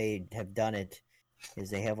way that they have done it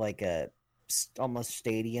is they have like a almost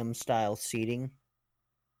stadium style seating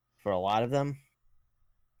for a lot of them,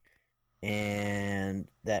 and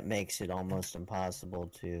that makes it almost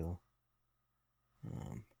impossible to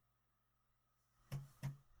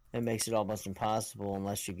it makes it almost impossible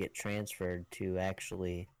unless you get transferred to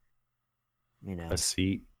actually A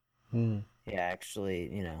seat.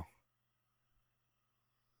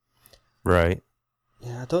 Right.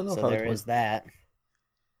 Yeah, I don't know so if there is that.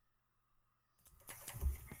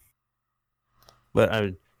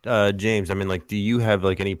 But James, I mean, like, do you have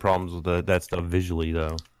like any problems with that stuff visually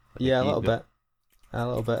though? Yeah, a little bit.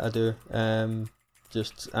 I do.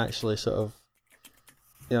 Just actually sort of,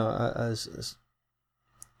 as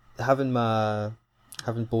having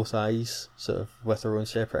both eyes sort of with their own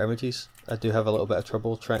separate images, I do have a little bit of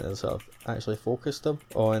trouble trying to sort of actually focus them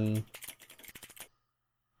on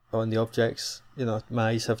the objects. My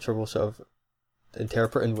eyes have trouble sort of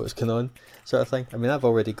interpreting what's going on, sort of thing. I mean, I've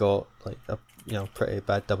already got like a pretty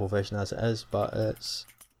bad double vision as it is, but it's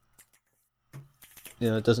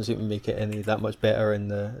it doesn't seem to make it any that much better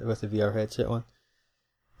with the VR headset on.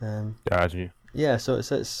 Gotcha. Yeah, so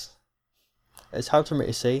it's hard for me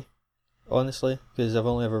to say, honestly, because I've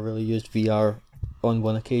only ever really used VR on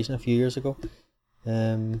one occasion a few years ago.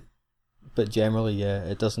 But generally, yeah,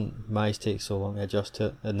 it doesn't. My eyes take so long to adjust to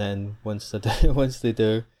it, and then once they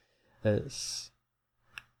do, it's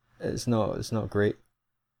it's not great.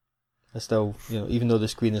 I still, even though the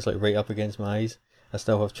screen is like right up against my eyes, I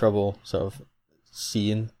still have trouble sort of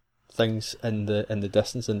seeing things in the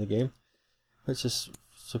distance in the game, which is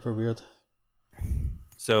super weird.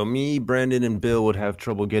 So me, Brandon, and Bill would have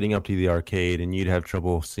trouble getting up to the arcade, and you'd have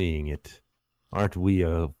trouble seeing it. Aren't we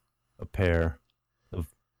a pair of?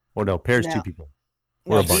 Or no, pairs two Now- people.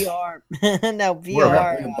 Now We're a bunch. VR, now We're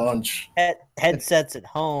VR a bunch. headsets at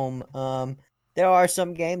home. There are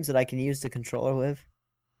some games that I can use the controller with,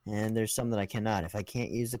 and there's some that I cannot. If I can't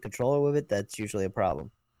use the controller with it, that's usually a problem.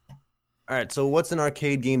 All right. So what's an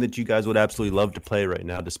arcade game that you guys would absolutely love to play right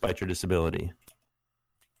now, despite your disability?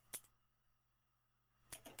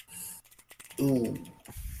 Ooh.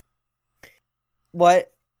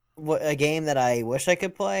 What a game that I wish I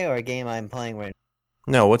could play, or a game I'm playing right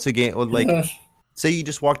No. What's a game like? Say you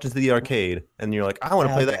just walked into the arcade and you're like, I want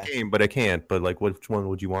to play that Okay. game, but I can't. But like, which one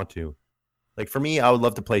would you want to? Like for me, I would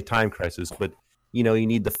love to play Time Crisis, but you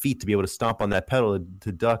need the feet to be able to stomp on that pedal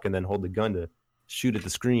to duck and then hold the gun to shoot at the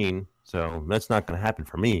screen. So that's not going to happen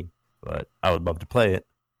for me. But I would love to play it.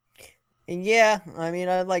 And yeah, I mean,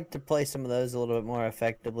 I'd like to play some of those a little bit more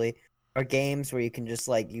effectively. Or games where you can just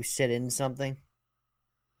you sit in something.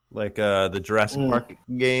 Like the Jurassic Park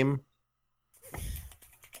game.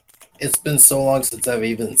 It's been so long since I've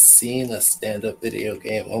even seen a stand-up video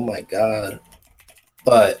game. Oh my god.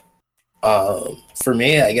 But for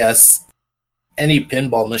me, I guess any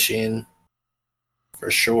pinball machine for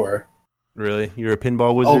sure. Really, you're a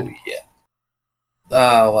pinball wizard. Oh yeah.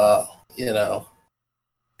 Oh well,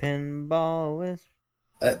 Pinball with.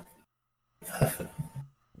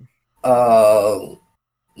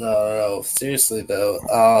 No, seriously though.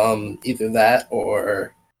 Either that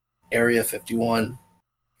or Area 51,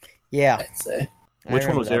 Yeah. I'd say. I Which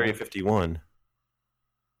one remember was that Area 51?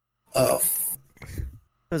 Oh, What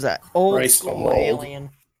was that? Old Christ, I'm school old. alien.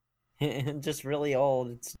 Just really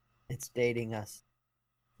old. It's dating us.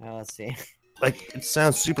 Now let's see. Like it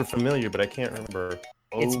sounds super familiar, but I can't remember.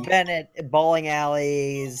 It's been at bowling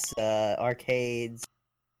alleys, arcades,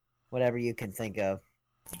 whatever you can think of.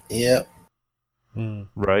 yep.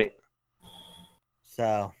 Right,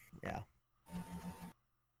 So yeah.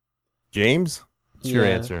 James. What's your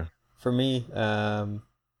Yeah. answer? For me,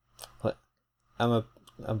 like, I'm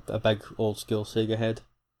a big old school Sega head,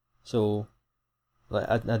 so like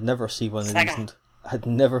I'd never see one of these. Sega. I'd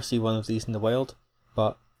never see one of these in the wild,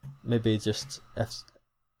 but maybe just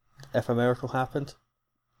if a miracle happened,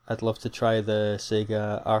 I'd love to try the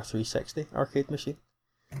Sega R360 arcade machine,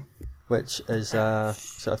 which is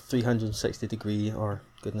sort of 360 degree, or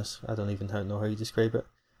goodness, I don't even know how you describe it.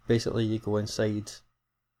 Basically, you go inside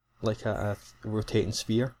like a rotating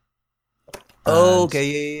sphere. Oh, and okay,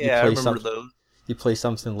 you yeah, I play remember some- those. You play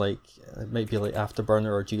something like it might be like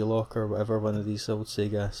Afterburner or G-Lock or whatever, one of these old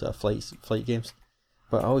Sega sort of flight games.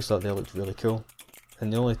 But I always thought they looked really cool.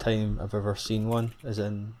 And the only time I've ever seen them is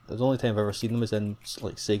in like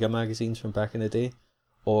Sega magazines from back in the day,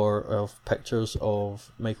 or of pictures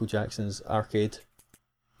of Michael Jackson's arcade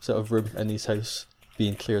sort of room in his house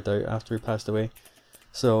being cleared out after he passed away.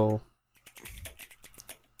 So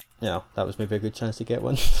that was maybe a good chance to get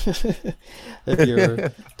one if you're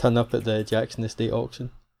turn up at the Jackson Estate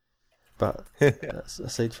auction. But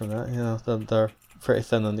aside from that, they're pretty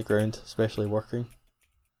thin on the ground, especially working.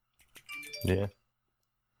 Yeah,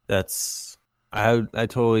 I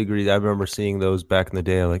totally agree. I remember seeing those back in the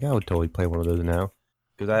day. I'm like, I would totally play one of those now,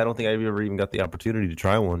 because I don't think I've ever even got the opportunity to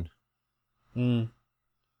try one.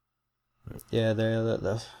 Yeah, they're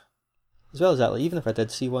as well as that. Like, even if I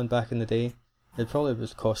did see one back in the day, it probably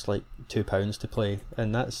would cost like £2 to play,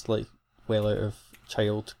 and that's like well out of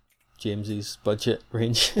child James's budget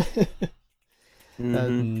range.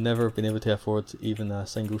 I've never been able to afford even a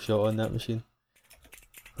single shot on that machine.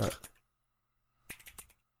 But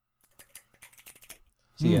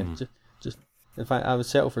so yeah, just in fact, I would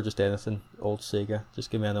settle for just anything old Sega.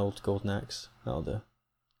 Just give me an old Golden Axe. That'll do.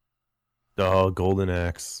 Oh, Golden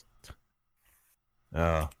Axe.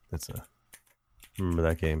 Remember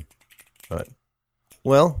that game. But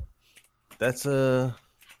well, that's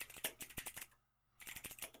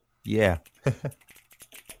yeah.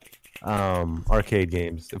 Arcade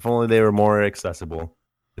games. If only they were more accessible.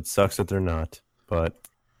 It sucks that they're not. But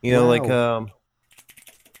Wow.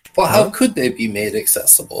 Well, how could they be made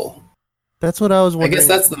accessible? that's what I was I wondering. guess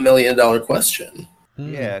that's the $1,000,000 question.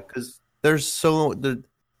 Yeah, because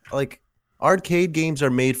like arcade games are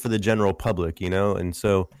made for the general public, and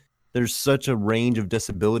so there's such a range of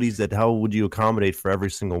disabilities that how would you accommodate for every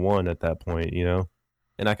single one at that point,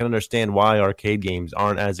 And I can understand why arcade games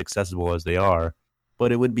aren't as accessible as they are,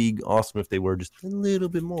 but it would be awesome if they were just a little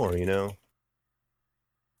bit more,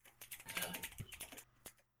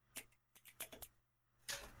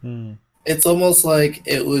 Hmm. It's almost like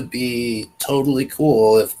it would be totally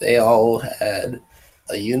cool if they all had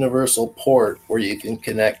a universal port where you can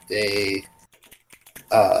connect a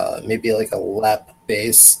maybe like a lap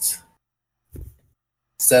based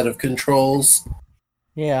set of controls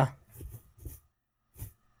Yeah,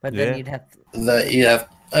 but then Yeah. you'd have to, that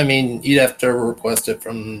you'd have to request it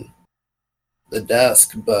from the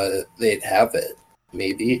desk, but they'd have it,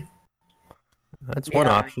 maybe. That's one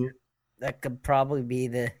Yeah. option. that could probably be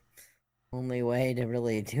the only way to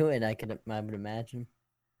really do it. I would imagine.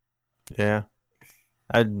 Yeah.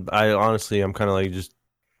 I honestly, I'm kind of like just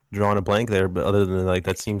drawing a blank there, but other than like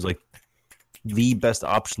that seems like the best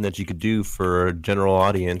option that you could do for a general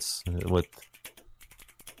audience. With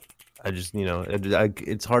I just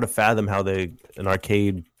it's hard to fathom how an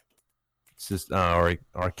arcade or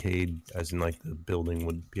arcade as in like the building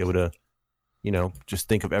would be able to just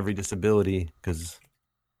think of every disability because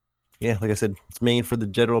yeah, like I said, it's made for the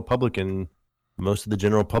general public and most of the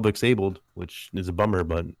general public's abled, which is a bummer,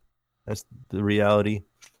 but that's the reality,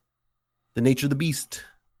 the nature of the beast.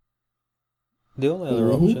 The only other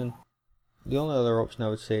Mhm. option, the only other option I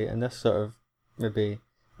would say, and this sort of maybe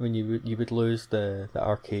when you would lose the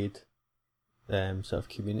arcade sort of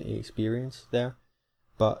community experience there.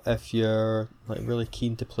 But if you're like really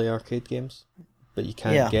keen to play arcade games, but you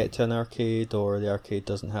can't Yeah. get to an arcade or the arcade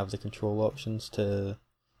doesn't have the control options to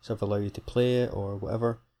sort of allow you to play it or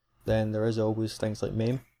whatever, then there is always things like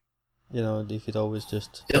MAME. You could always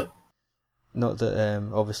just Yep. not that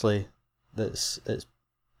obviously that is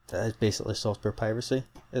basically software piracy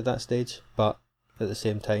at that stage, but at the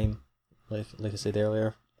same time, like I said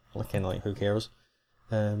earlier, kind of like who cares?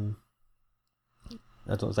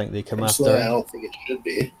 I don't think they come Personally, I after. don't think it should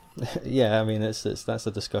be. Yeah, I mean it's that's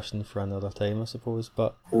a discussion for another time, I suppose.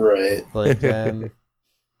 But Right. like Yeah,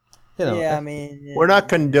 I if- mean, We're not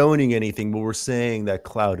condoning anything, but we're saying that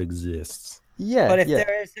cloud exists. yeah, but if yeah,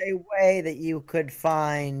 there is a way that you could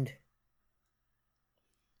find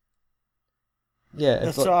yeah. the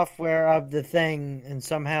If, like, software of the thing and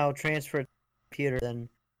somehow transfer it to the computer, then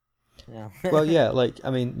well, yeah, like I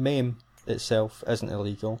mean, MAME itself isn't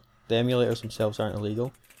illegal. The emulators themselves aren't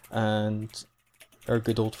illegal, and our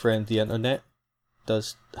good old friend the internet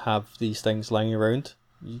does have these things lying around.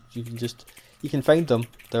 You can find them.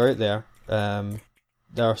 They're out there.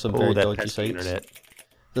 There are some very That dodgy pesky sites. internet.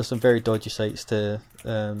 There's some very dodgy sites to.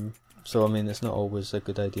 So I mean, it's not always a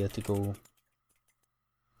good idea to go.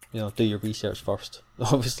 Do your research first,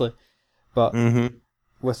 obviously. But Mm-hmm.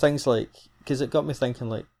 with things like, because it got me thinking,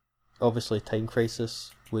 like, obviously Time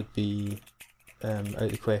Crisis would be out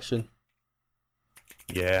of the question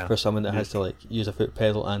Yeah. for someone that has to like use a foot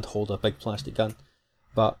pedal and hold a big plastic gun.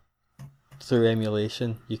 But through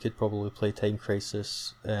emulation, you could probably play Time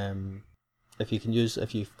Crisis. If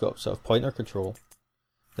you've got sort of pointer control,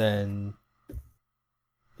 then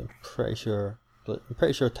I'm pretty sure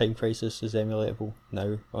Time Crisis is emulatable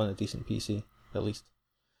now on a decent PC at least.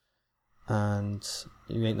 And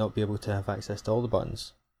you might not be able to have access to all the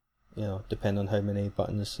buttons, depending on how many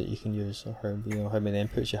buttons that you can use or how many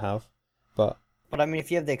inputs you have. But I mean,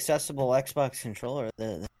 if you have the accessible Xbox controller,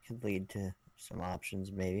 that could lead to some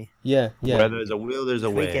options, maybe. yeah, Where there's a will, there's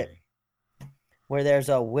a Tweak way. it. Where there's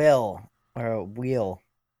a will or a wheel.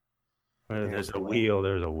 Where there's a wheel,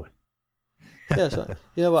 there's a way. yeah. So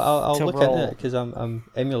you know what? I'll To look into roll. it because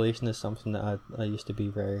emulation is something that I used to be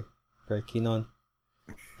very very keen on.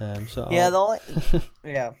 So Yeah, I'll- the only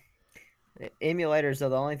yeah, emulators are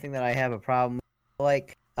the only thing that I have a problem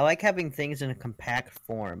with. I like having things in a compact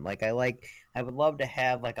form. I would love to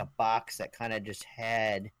have like a box that kind of just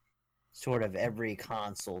had sort of every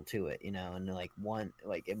console to it, and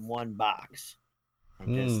in one box,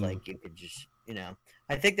 and just Mm. you could just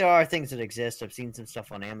I think there are things that exist. I've seen some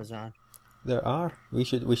stuff on Amazon. There are. We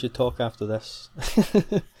should talk after this.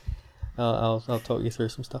 I'll talk you through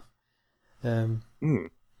some stuff. Rather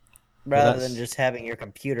that's- than just having your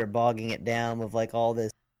computer bogging it down with all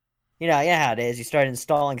this, how it is. You start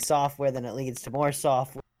installing software, then it leads to more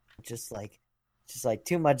software. Just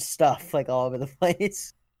too much stuff all over the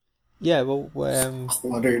place. Yeah, well,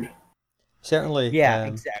 Cluttered. certainly. Yeah,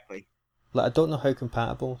 exactly. I don't know how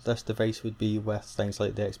compatible this device would be with things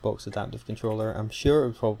like the Xbox Adaptive Controller. I'm sure it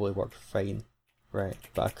would probably work fine, right?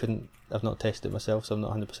 But I've not tested it myself, so I'm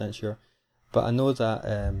not 100% sure. But I know that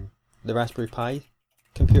the Raspberry Pi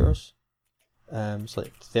computers, it's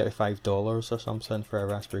like $35 or something for a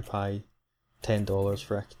Raspberry Pi, $10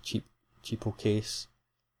 for a cheapo case,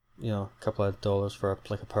 a couple of dollars for a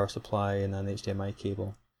power supply and an HDMI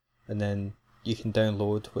cable, and then you can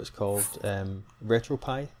download what's called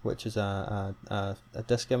RetroPie, which is a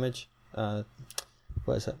disk image. What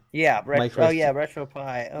what is it? Yeah, Micro- Retro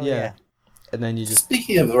Pie. Oh Yeah. yeah. And then you just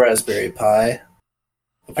Speaking of Raspberry Pi,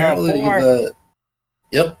 apparently four.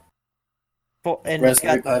 Yep, And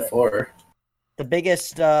Raspberry it's got Pi 4. the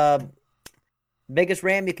biggest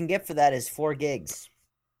RAM you can get for that is 4 gigs.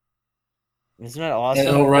 Isn't that awesome?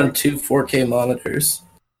 And it'll run 2 4K monitors.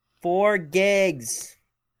 4 gigs.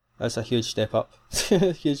 that's a huge step up.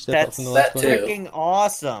 Huge step up That's from the last that one. too. freaking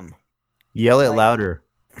awesome. Yell it Like- louder.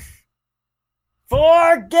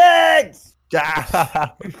 4 gigs.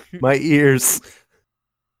 My ears.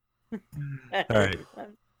 All right.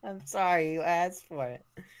 I'm sorry you asked for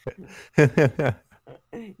Yeah.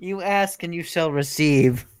 it. You ask and you shall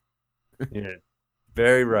receive.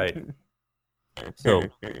 Very right. So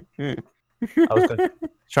I was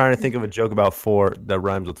trying to think of a joke about 4 that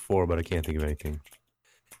rhymes with 4, but I can't think of anything.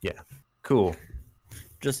 Yeah. Cool.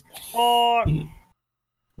 Just 4. Mhm.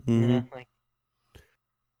 You know, like,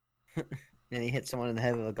 and he hit someone in the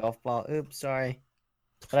head with a golf ball. Oops, sorry.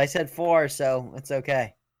 But I said 4, so it's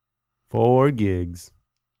okay. 4 gigs.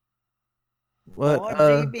 What?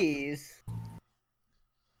 4 GBs.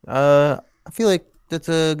 I feel like that's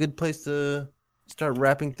a good place to start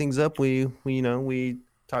wrapping things up. We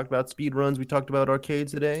talked about speed runs. We talked about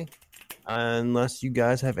arcades today. Unless you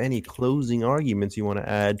guys have any closing arguments you want to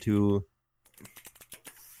add to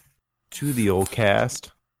the old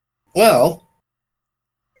cast. Well,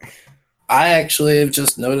 I actually have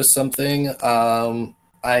just noticed something.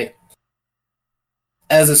 I,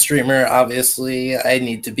 as a streamer, obviously, I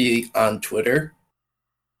need to be on Twitter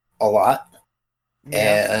a lot.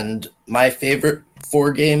 Yeah. And my favorite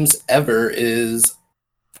 4 games ever is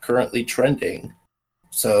currently trending.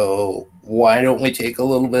 So why don't we take a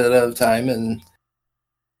little bit of time and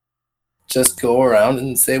just go around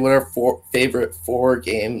and say what our favorite 4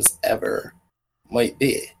 games ever might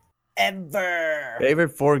be? Ever.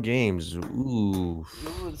 Favorite 4 games. Ooh.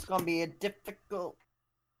 Ooh, it's gonna be a difficult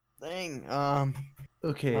thing.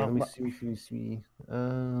 Okay, let me see.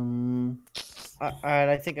 All right,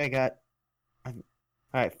 I think I got. All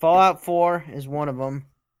right, Fallout 4 is one of them.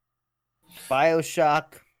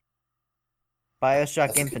 BioShock That's a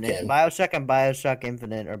good Infinite. game. BioShock and BioShock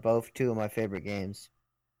Infinite are both 2 of my favorite games.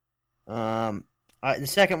 The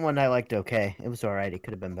second one I liked okay. It was alright. It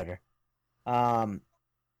could have been better.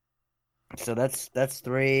 So that's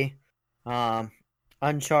 3.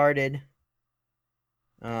 Uncharted.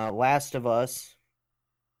 Last of Us.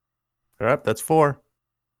 All right, that's 4.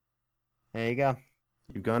 There you go.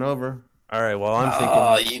 You've gone over. All right, well, I'm thinking.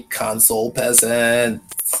 Oh, you console peasant.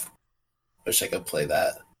 Wish I could play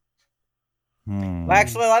that. Well,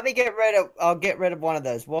 actually, let me get rid of. I'll get rid of one of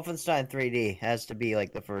those. Wolfenstein 3D has to be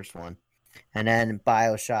like the first one, and then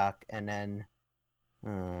BioShock, and then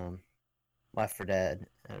Left 4 Dead,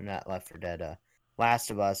 not Left 4 Dead.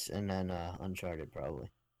 Last of Us, and then Uncharted probably.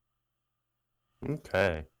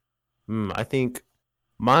 Okay. I think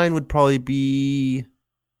mine would probably be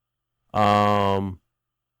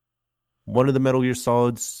one of the Metal Gear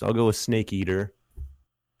Solids. I'll go with Snake Eater.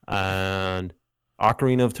 And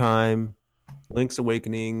Ocarina of Time, Link's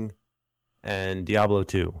Awakening, and Diablo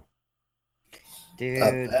 2. Dude,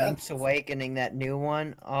 bad. Link's Awakening, that new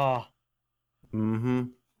one. Oh, Mm-hmm.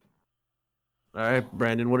 All right,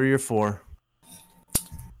 Brandon, what are your 4?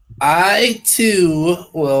 I too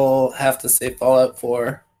will have to say Fallout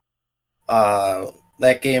 4.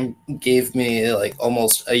 That game gave me like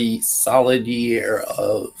almost a solid year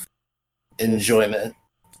of enjoyment,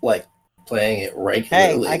 like playing it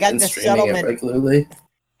regularly I got and the streaming settlement. it regularly.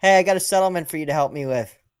 hey, I got a settlement for you to help me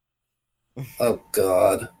with, Oh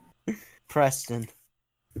God. Preston.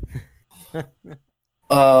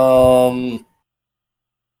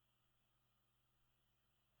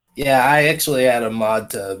 Yeah, I actually had a mod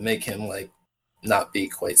to make him like not be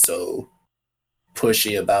quite so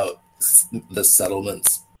pushy about the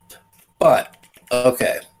settlements. But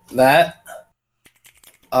okay, that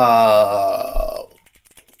I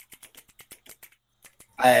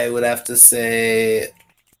would have to say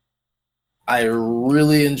I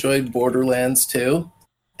really enjoyed Borderlands 2,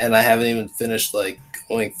 and I haven't even finished like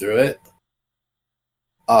going through it.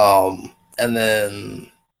 And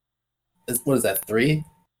then what is that, 3?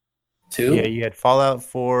 2? Yeah, you had Fallout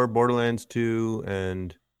 4, Borderlands 2,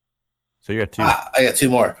 and so you got 2. I got 2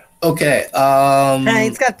 more. Okay. Hey,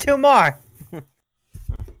 it's got 2 more.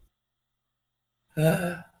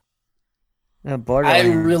 I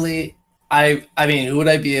Borderlands. I mean, who would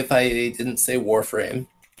I be if I didn't say Warframe?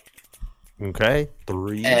 Okay,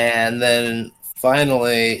 3. And then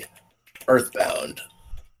finally, Earthbound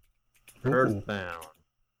Earthbound.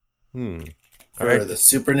 All for right. the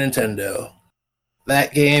Super Nintendo.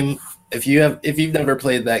 That game, if you've never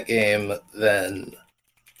played that game, then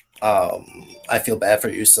I feel bad for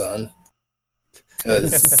you, son,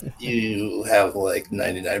 because you have like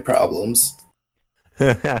 99 problems,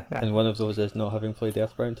 And one of those is not having played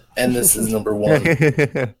Earthbound. and this is number one.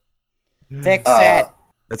 Fix Uh, it.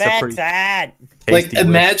 That's a Fix pretty it. Like, tasty list.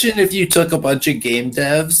 imagine if you took a bunch of game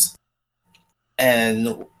devs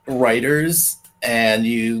and writers and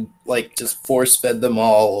you like just force fed them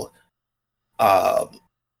all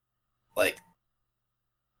like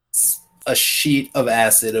a sheet of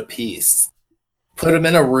acid apiece, put them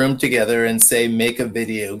in a room together and say make a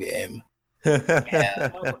video game.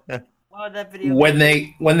 Oh, that video.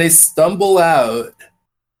 When they stumble out,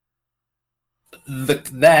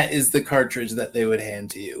 that is the cartridge that they would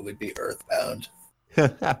hand to you, would be Earthbound.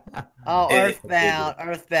 Oh, It-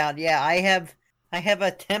 Earthbound. Yeah, I have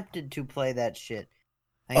attempted to play that shit.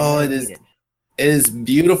 I Oh, never it is- beat It is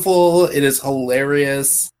beautiful, it is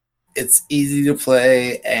hilarious, it's easy to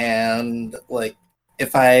play, and like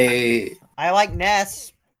I like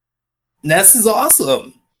Ness. Ness is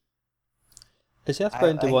awesome. Is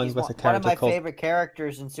Earthbound the one He's with a one of character my called... favorite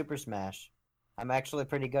characters in Super Smash. I'm actually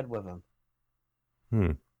pretty good with him.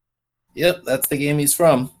 Yep, that's the game he's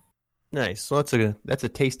from. Nice. So that's a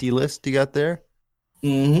tasty list you got there.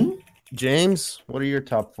 Mm-hmm. James, what are your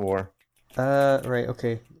top 4? Right,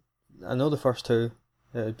 okay. I know the first two.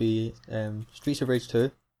 It would be Streets of Rage 2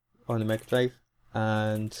 on the Mega Drive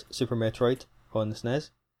and Super Metroid on the SNES.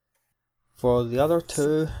 For the other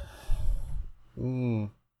two,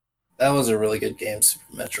 That was a really good game,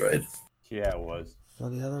 Super Metroid. Yeah, it was. for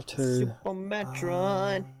the other two, Super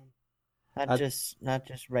Metroid. Not I'd-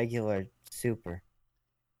 just regular Super.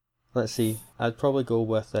 let's see. I'd probably go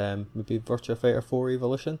with maybe Virtua Fighter 4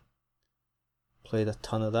 Evolution. Played a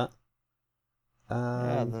ton of that.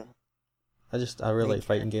 Yeah, I really like Nature.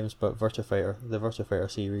 fighting games, but the Virtua Fighter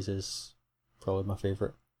series is probably my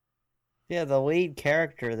favorite. yeah, the lead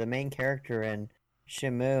character, the main character in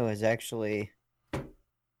Shimu is actually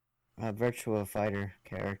a Virtua Fighter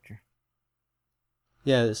character.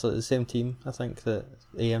 Yeah, it's like the same team, I think, that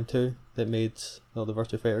AM2 that made all the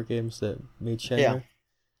Virtua Fighter games that made Shenmue.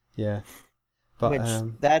 Yeah. But Which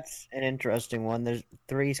that's an interesting one. There's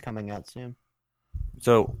 3's coming out soon.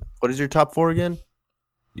 So, what is your top 4 again?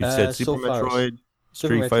 You said so Super far, Metroid,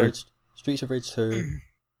 Super Street Fighter. Metroid, Streets of Rage 2,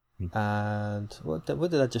 and what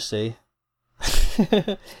did I just say?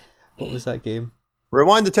 What was that game?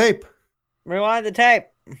 Rewind the tape. Rewind the tape.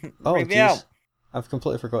 Oh, Review. jeez. I've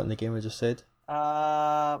completely forgotten the game I just said.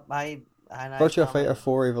 Virtua Fighter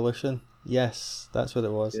 4 Evolution. Yes, that's what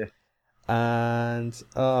it was. Yeah. And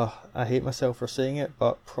I hate myself for saying it,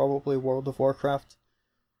 but probably World of Warcraft.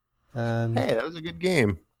 Hey, that was a good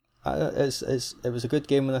game. It was a good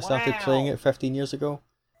game when I started Wow. playing it 15 years ago,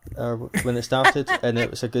 or when it started, and it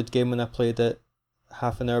was a good game when I played it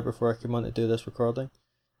half an hour before I came on to do this recording.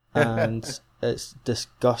 And it's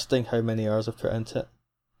disgusting how many hours I've put into it.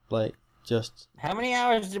 Like, just How many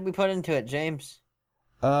hours did we put into it, James?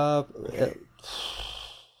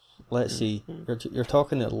 let's see. You're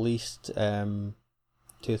talking at least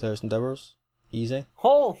 2,000 hours, easy.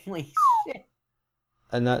 Holy shit!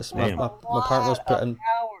 And that's Damn. my partner's put in. Hours.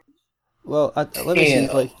 Well, let me see.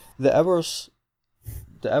 Damn. Like the hours.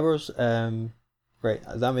 Right.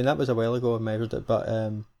 I mean, that was a while ago. I measured it, but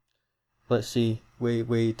let's see.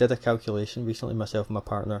 We did a calculation recently, myself and my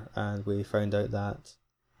partner, and we found out that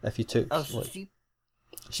if you took Oh, like, she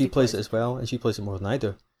she plays it as well, and she plays it more than I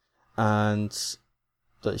do, and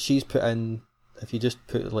that she's put in. If you just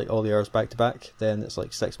put like all the hours back to back, then it's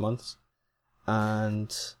like 6 months,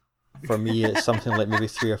 and for me it's something like maybe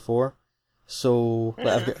 3 or 4. So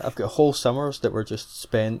like, I've got whole summers that were just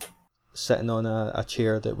spent sitting on a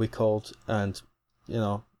chair that we called, and you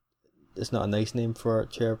know, it's not a nice name for a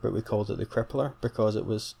chair, but we called it the crippler because it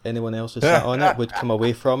was anyone else who sat on it would come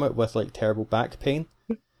away from it with like terrible back pain,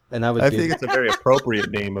 and I would I be. think it's a very appropriate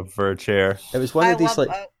name for a chair. It was one of these like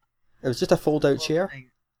it was just a fold out chair,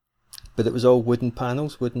 but it was all wooden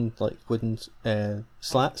panels, wooden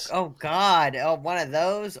slats. Oh God! Oh, one of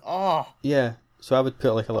those. Oh, Yeah, so I would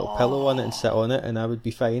put like a little pillow on it and sit on it, and I would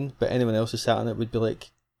be fine. But anyone else who sat on it would be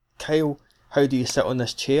like, "Kyle, how do you sit on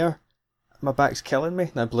this chair? My back's killing me."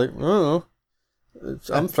 And I'd be like, "Oh,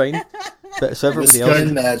 I'm fine." But so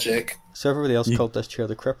Gun magic. everybody else called this chair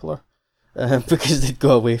the crippler, because they'd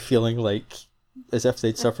go away feeling like as if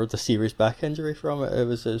they'd suffered a serious back injury from it. It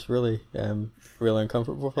was really really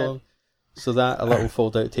uncomfortable for them. So that, a little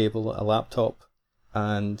fold out table, a laptop,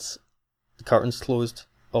 and the curtains closed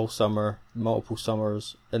all summer, multiple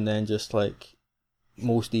summers, and then just like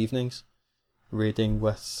most evenings raiding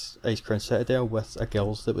with Ice Crown Citadel with a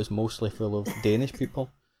guild that was mostly full of Danish people.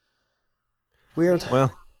 Weird.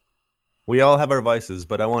 Well, We all have our vices,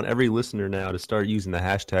 but I want every listener now to start using the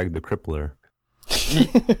hashtag the crippler.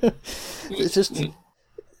 It's just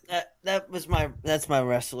That's my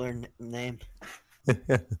wrestler name.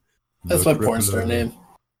 That's my porn star name.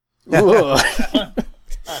 whoa. Oh,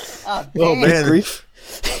 Oh, dang. man. Grief.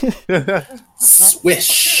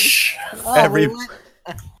 Swish. Oh, every- we went-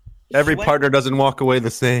 Every Swing. partner doesn't walk away the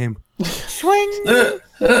same. swing.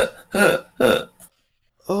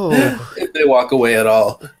 Oh, If they walk away at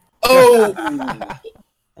all. Oh!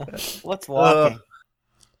 What's walking?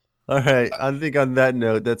 All right. I think on that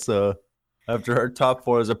note, that's after our top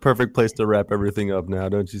 4 is a perfect place to wrap everything up now,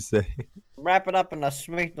 don't you say? Wrap it up in a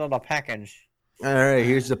sweet little package. All right,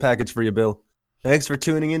 here's the package for you, Bill. Thanks for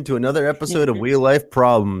tuning in to another episode of Wheel Life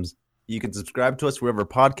Problems. You can subscribe to us wherever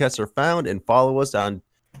podcasts are found and follow us on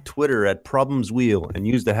Twitter at Problems Wheel and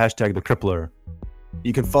use the hashtag the crippler.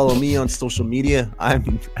 You can follow me on social media.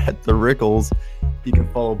 I'm at the Rickles. You can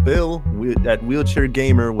follow Bill at Wheelchair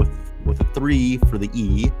Gamer with a 3 for the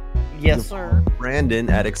E. Yes, sir. Brandon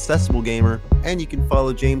at Accessible Gamer, and you can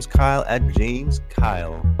follow James Kyle at James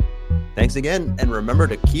Kyle. Thanks again, and remember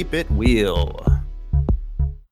to keep it wheel.